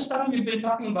 all this time we've been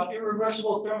talking about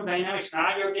irreversible thermodynamics,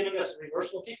 now you're giving us a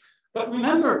reversible case. But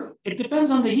remember, it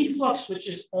depends on the heat flux, which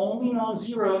is only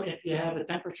non-zero if you have a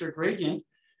temperature gradient,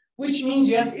 which means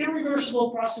you have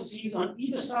irreversible processes on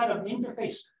either side of the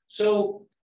interface. So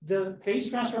the phase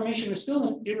transformation is still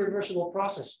an irreversible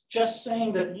process. Just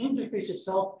saying that the interface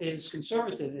itself is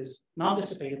conservative, is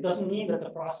non-dissipative, doesn't mean that the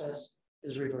process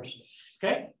is reversible,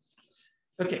 okay?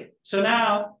 Okay, so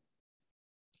now,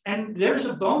 and there's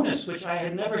a bonus which I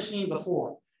had never seen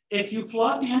before. If you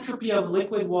plot the entropy of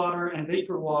liquid water and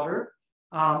vapor water,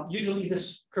 usually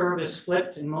this curve is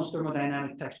flipped in most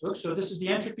thermodynamic textbooks. So this is the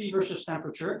entropy versus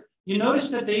temperature. You notice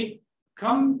that they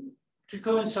come to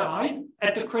coincide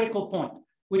at the critical point,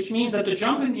 which means that the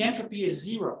jump in the entropy is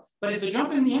zero. But if the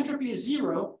jump in the entropy is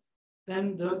zero,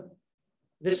 then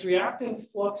this reactive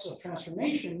flux of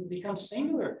transformation becomes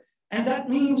singular. And that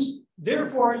means,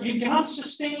 therefore, you cannot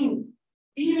sustain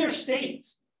either state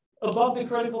above the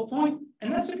critical point.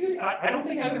 And that's a beauty. I don't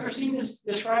think I've ever seen this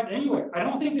described anywhere. I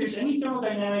don't think there's any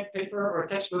thermodynamic paper or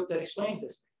textbook that explains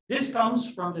this. This comes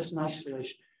from this nice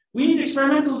relation. We need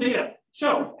experimental data.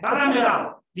 So, Baram et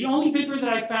al., the only paper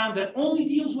that I found that only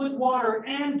deals with water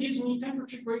and gives me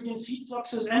temperature gradients, heat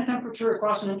fluxes, and temperature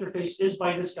across an interface is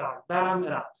by this guy, Baram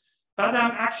et al.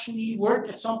 Baram actually worked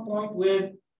at some point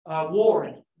with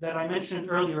Ward that I mentioned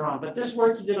earlier on, but this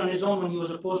work he did on his own when he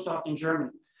was a postdoc in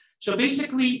Germany. So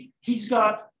basically, he's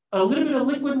got a little bit of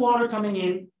liquid water coming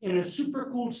in a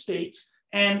supercooled state,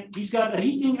 and he's got a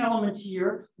heating element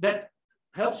here that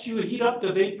helps you heat up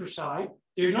the vapor side.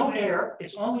 There's no air,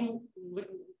 it's only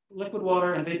liquid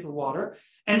water and vapor water.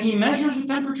 And he measures the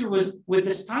temperature with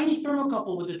this tiny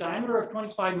thermocouple with a diameter of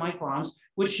 25 microns,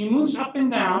 which he moves up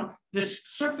and down. This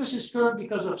surface is curved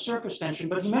because of surface tension,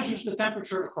 but he measures the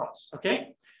temperature across,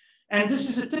 okay? And this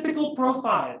is a typical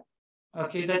profile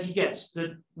okay, that he gets.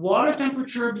 The water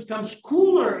temperature becomes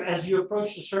cooler as you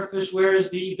approach the surface, whereas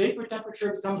the vapor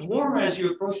temperature becomes warmer as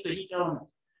you approach the heat element.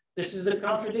 This is a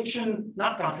contradiction,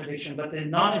 not contradiction, but the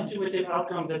non-intuitive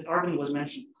outcome that Arvind was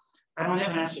mentioning. I don't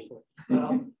have an answer for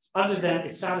it, other than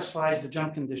it satisfies the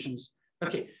jump conditions.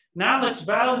 Okay, now let's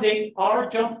validate our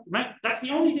jump. That's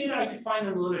the only data I could find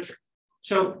in the literature.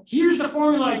 So here's the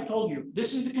formula I told you.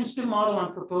 This is the Continuum model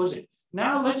I'm proposing.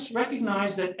 Now let's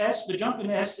recognize that S, the jump in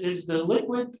S, is the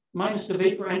liquid minus the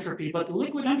vapor entropy, but the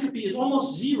liquid entropy is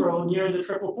almost zero near the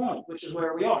triple point, which is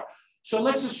where we are. So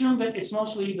let's assume that it's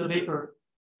mostly the vapor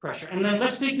pressure. And then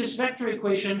let's take this vector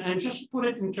equation and just put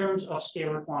it in terms of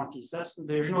scalar quantities.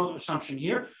 There's no assumption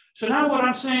here. So now what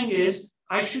I'm saying is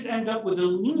I should end up with a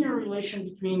linear relation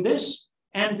between this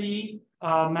and the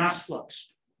mass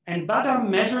flux. And Badam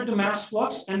measured the mass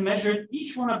flux and measured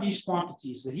each one of these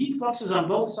quantities. The heat flux is on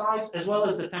both sides as well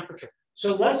as the temperature.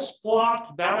 So let's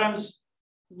plot Badam's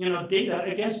data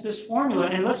against this formula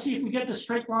and let's see if we get the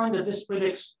straight line that this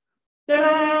predicts.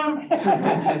 Ta-da!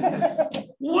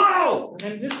 Wow!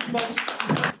 And this was,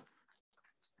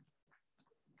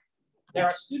 there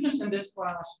are students in this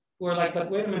class who are like, but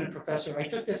wait a minute, professor, I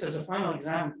took this as a final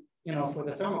exam, for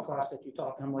the thermal class that you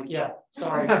taught. And I'm like, yeah,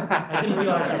 sorry, I didn't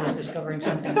realize I was discovering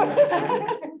something.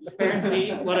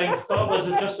 Apparently, what I thought was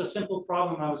just a simple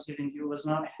problem I was giving you was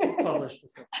not published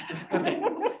before. Okay.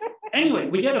 Anyway,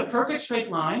 we get a perfect straight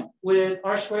line with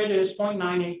R squared is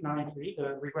 0.9893,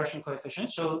 the regression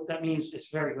coefficient. So that means it's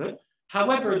very good.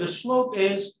 However, the slope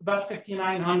is about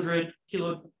 5,900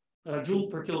 joule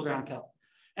per kilogram Kelvin.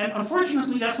 And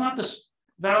unfortunately, that's not the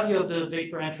value of the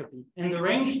vapor entropy. In the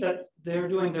range that they're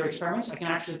doing their experiments, I can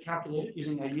actually calculate it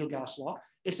using ideal gas law.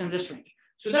 It's in this range.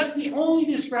 So that's the only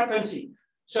discrepancy.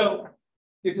 So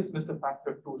you just missed a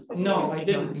factor 2. No, I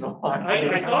didn't.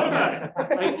 I thought about it.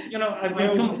 I've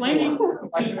been complaining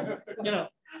to,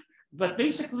 but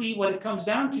basically what it comes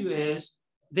down to is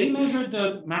they measured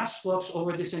the mass flux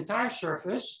over this entire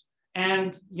surface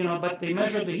and, but they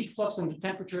measured the heat flux and the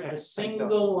temperature at a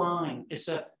single line.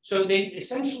 So they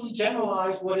essentially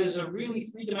generalized what is a really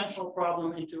three-dimensional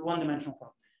problem into one-dimensional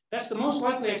problem. That's the most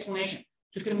likely explanation.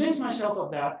 To convince myself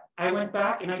of that, I went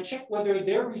back and I checked whether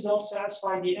their results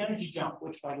satisfy the energy jump,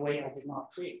 which, by the way, I did not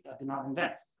create, I did not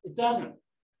invent. It doesn't.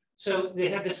 So they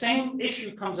have the same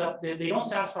issue comes up, they don't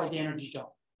satisfy the energy jump,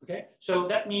 okay? So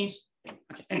that means,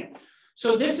 okay, anyway.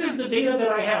 So this is the data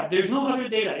that I have. There's no other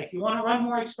data. If you want to run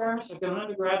more experiments, I've got an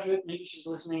undergraduate, maybe she's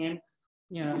listening in,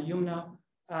 Yumna,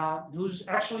 who's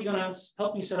actually going to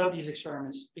help me set up these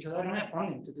experiments because I don't have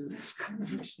funding to do this kind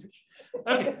of research.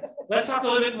 Okay, let's talk a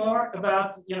little bit more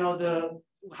about,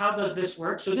 how does this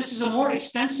work? So this is a more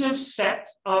extensive set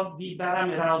of the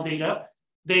Badam et al. Data.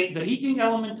 The heating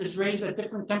element is raised at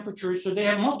different temperatures, so they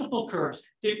have multiple curves.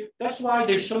 That's why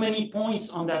there's so many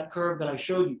points on that curve that I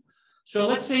showed you. So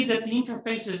let's say that the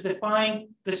interface is defined.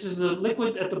 This is the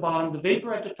liquid at the bottom, the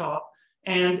vapor at the top,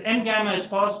 and N gamma is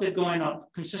positive going up,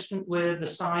 consistent with the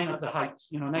sign of the height,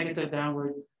 negative,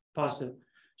 downward, positive.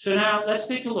 So now let's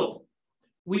take a look.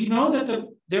 We know that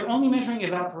they're only measuring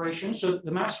evaporation, so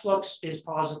the mass flux is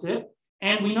positive,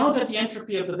 and we know that the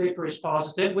entropy of the vapor is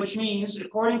positive, which means,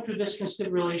 according to this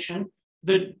constitutive relation,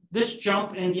 this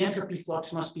jump in the entropy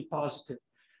flux must be positive.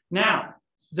 Now,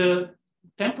 the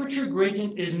temperature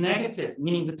gradient is negative,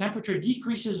 meaning the temperature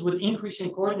decreases with increasing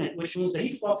coordinate, which means the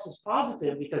heat flux is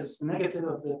positive because it's the negative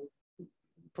of the,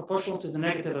 proportional to the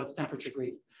negative of the temperature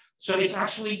gradient. So it's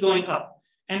actually going up.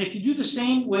 And if you do the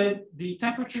same with the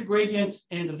temperature gradient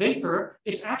in the vapor,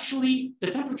 it's actually,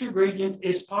 the temperature gradient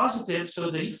is positive,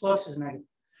 so the heat flux is negative.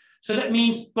 So that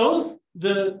means both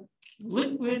the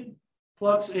liquid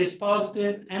flux is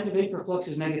positive and the vapor flux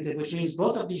is negative, which means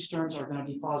both of these terms are going to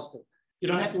be positive. You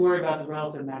don't have to worry about the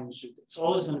relative magnitude. It's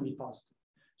always going to be positive.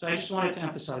 So I just wanted to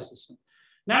emphasize this one.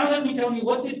 Now let me tell you,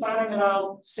 what did Badam et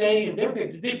al. Say in their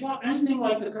paper? Did they plot anything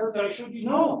like the curve that I showed you?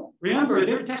 No. Remember,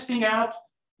 they're testing out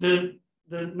the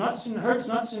nuts and Hertz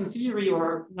in theory,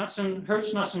 or nuts and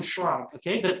Hertz, nuts and Schrag,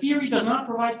 okay? The theory does not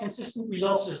provide consistent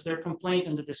results as their complaint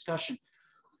in the discussion.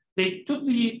 They took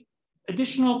the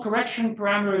additional correction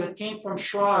parameter that came from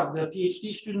Schrag, the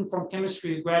PhD student from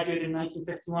chemistry who graduated in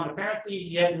 1951. Apparently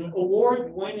he had an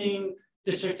award-winning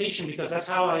dissertation, because that's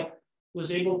how I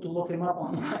was able to look him up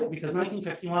online, because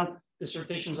 1951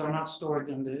 dissertations are not stored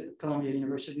in the Columbia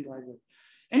University Library.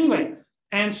 Anyway,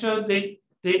 and so they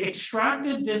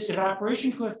extracted this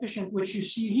evaporation coefficient, which you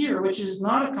see here, which is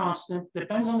not a constant,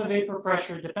 depends on the vapor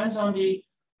pressure, depends on the,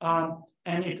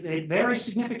 and it varies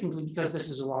significantly because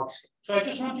this is a log scale. So I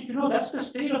just want you to know that's the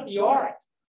state of the art.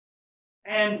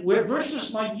 And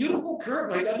versus my beautiful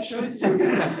curve, I gotta show it to you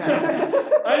again.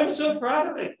 I am so proud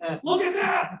of it. Look at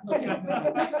that.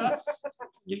 Okay.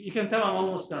 You can tell I'm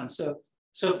almost done.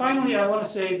 So finally, I want to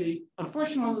say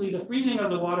unfortunately, the freezing of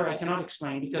the water I cannot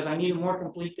explain because I need a more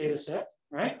complete data set,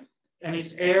 right? And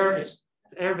it's air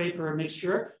vapor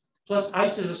mixture, plus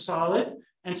ice is a solid.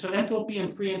 And so enthalpy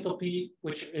and free enthalpy,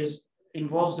 which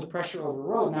involves the pressure over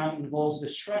rho, now involves the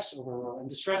stress over rho.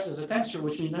 And the stress is a tensor,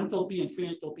 which means enthalpy and free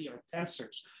enthalpy are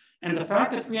tensors. And the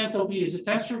fact that free enthalpy is a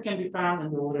tensor can be found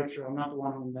in the literature. I'm not the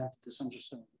one who invented this, I'm just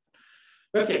saying.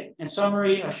 Okay, in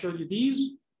summary, I showed you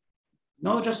these.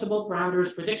 No adjustable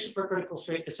parameters, predictions per critical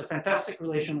state. It's a fantastic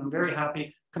relation. I'm very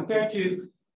happy compared to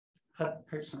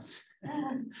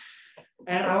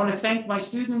And I want to thank my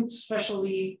students,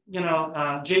 especially,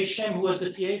 Jay Shem, who was the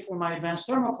TA for my advanced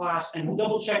thermal class and who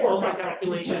double-checked all my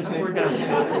calculations. We're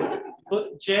done.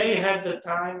 But Jay had the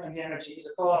time and the energy. He's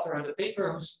a co-author on the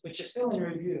paper, which is still in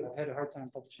review. I've had a hard time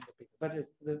publishing the paper, but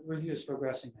the review is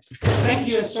progressing. Thank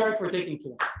you, and sorry for taking too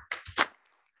long.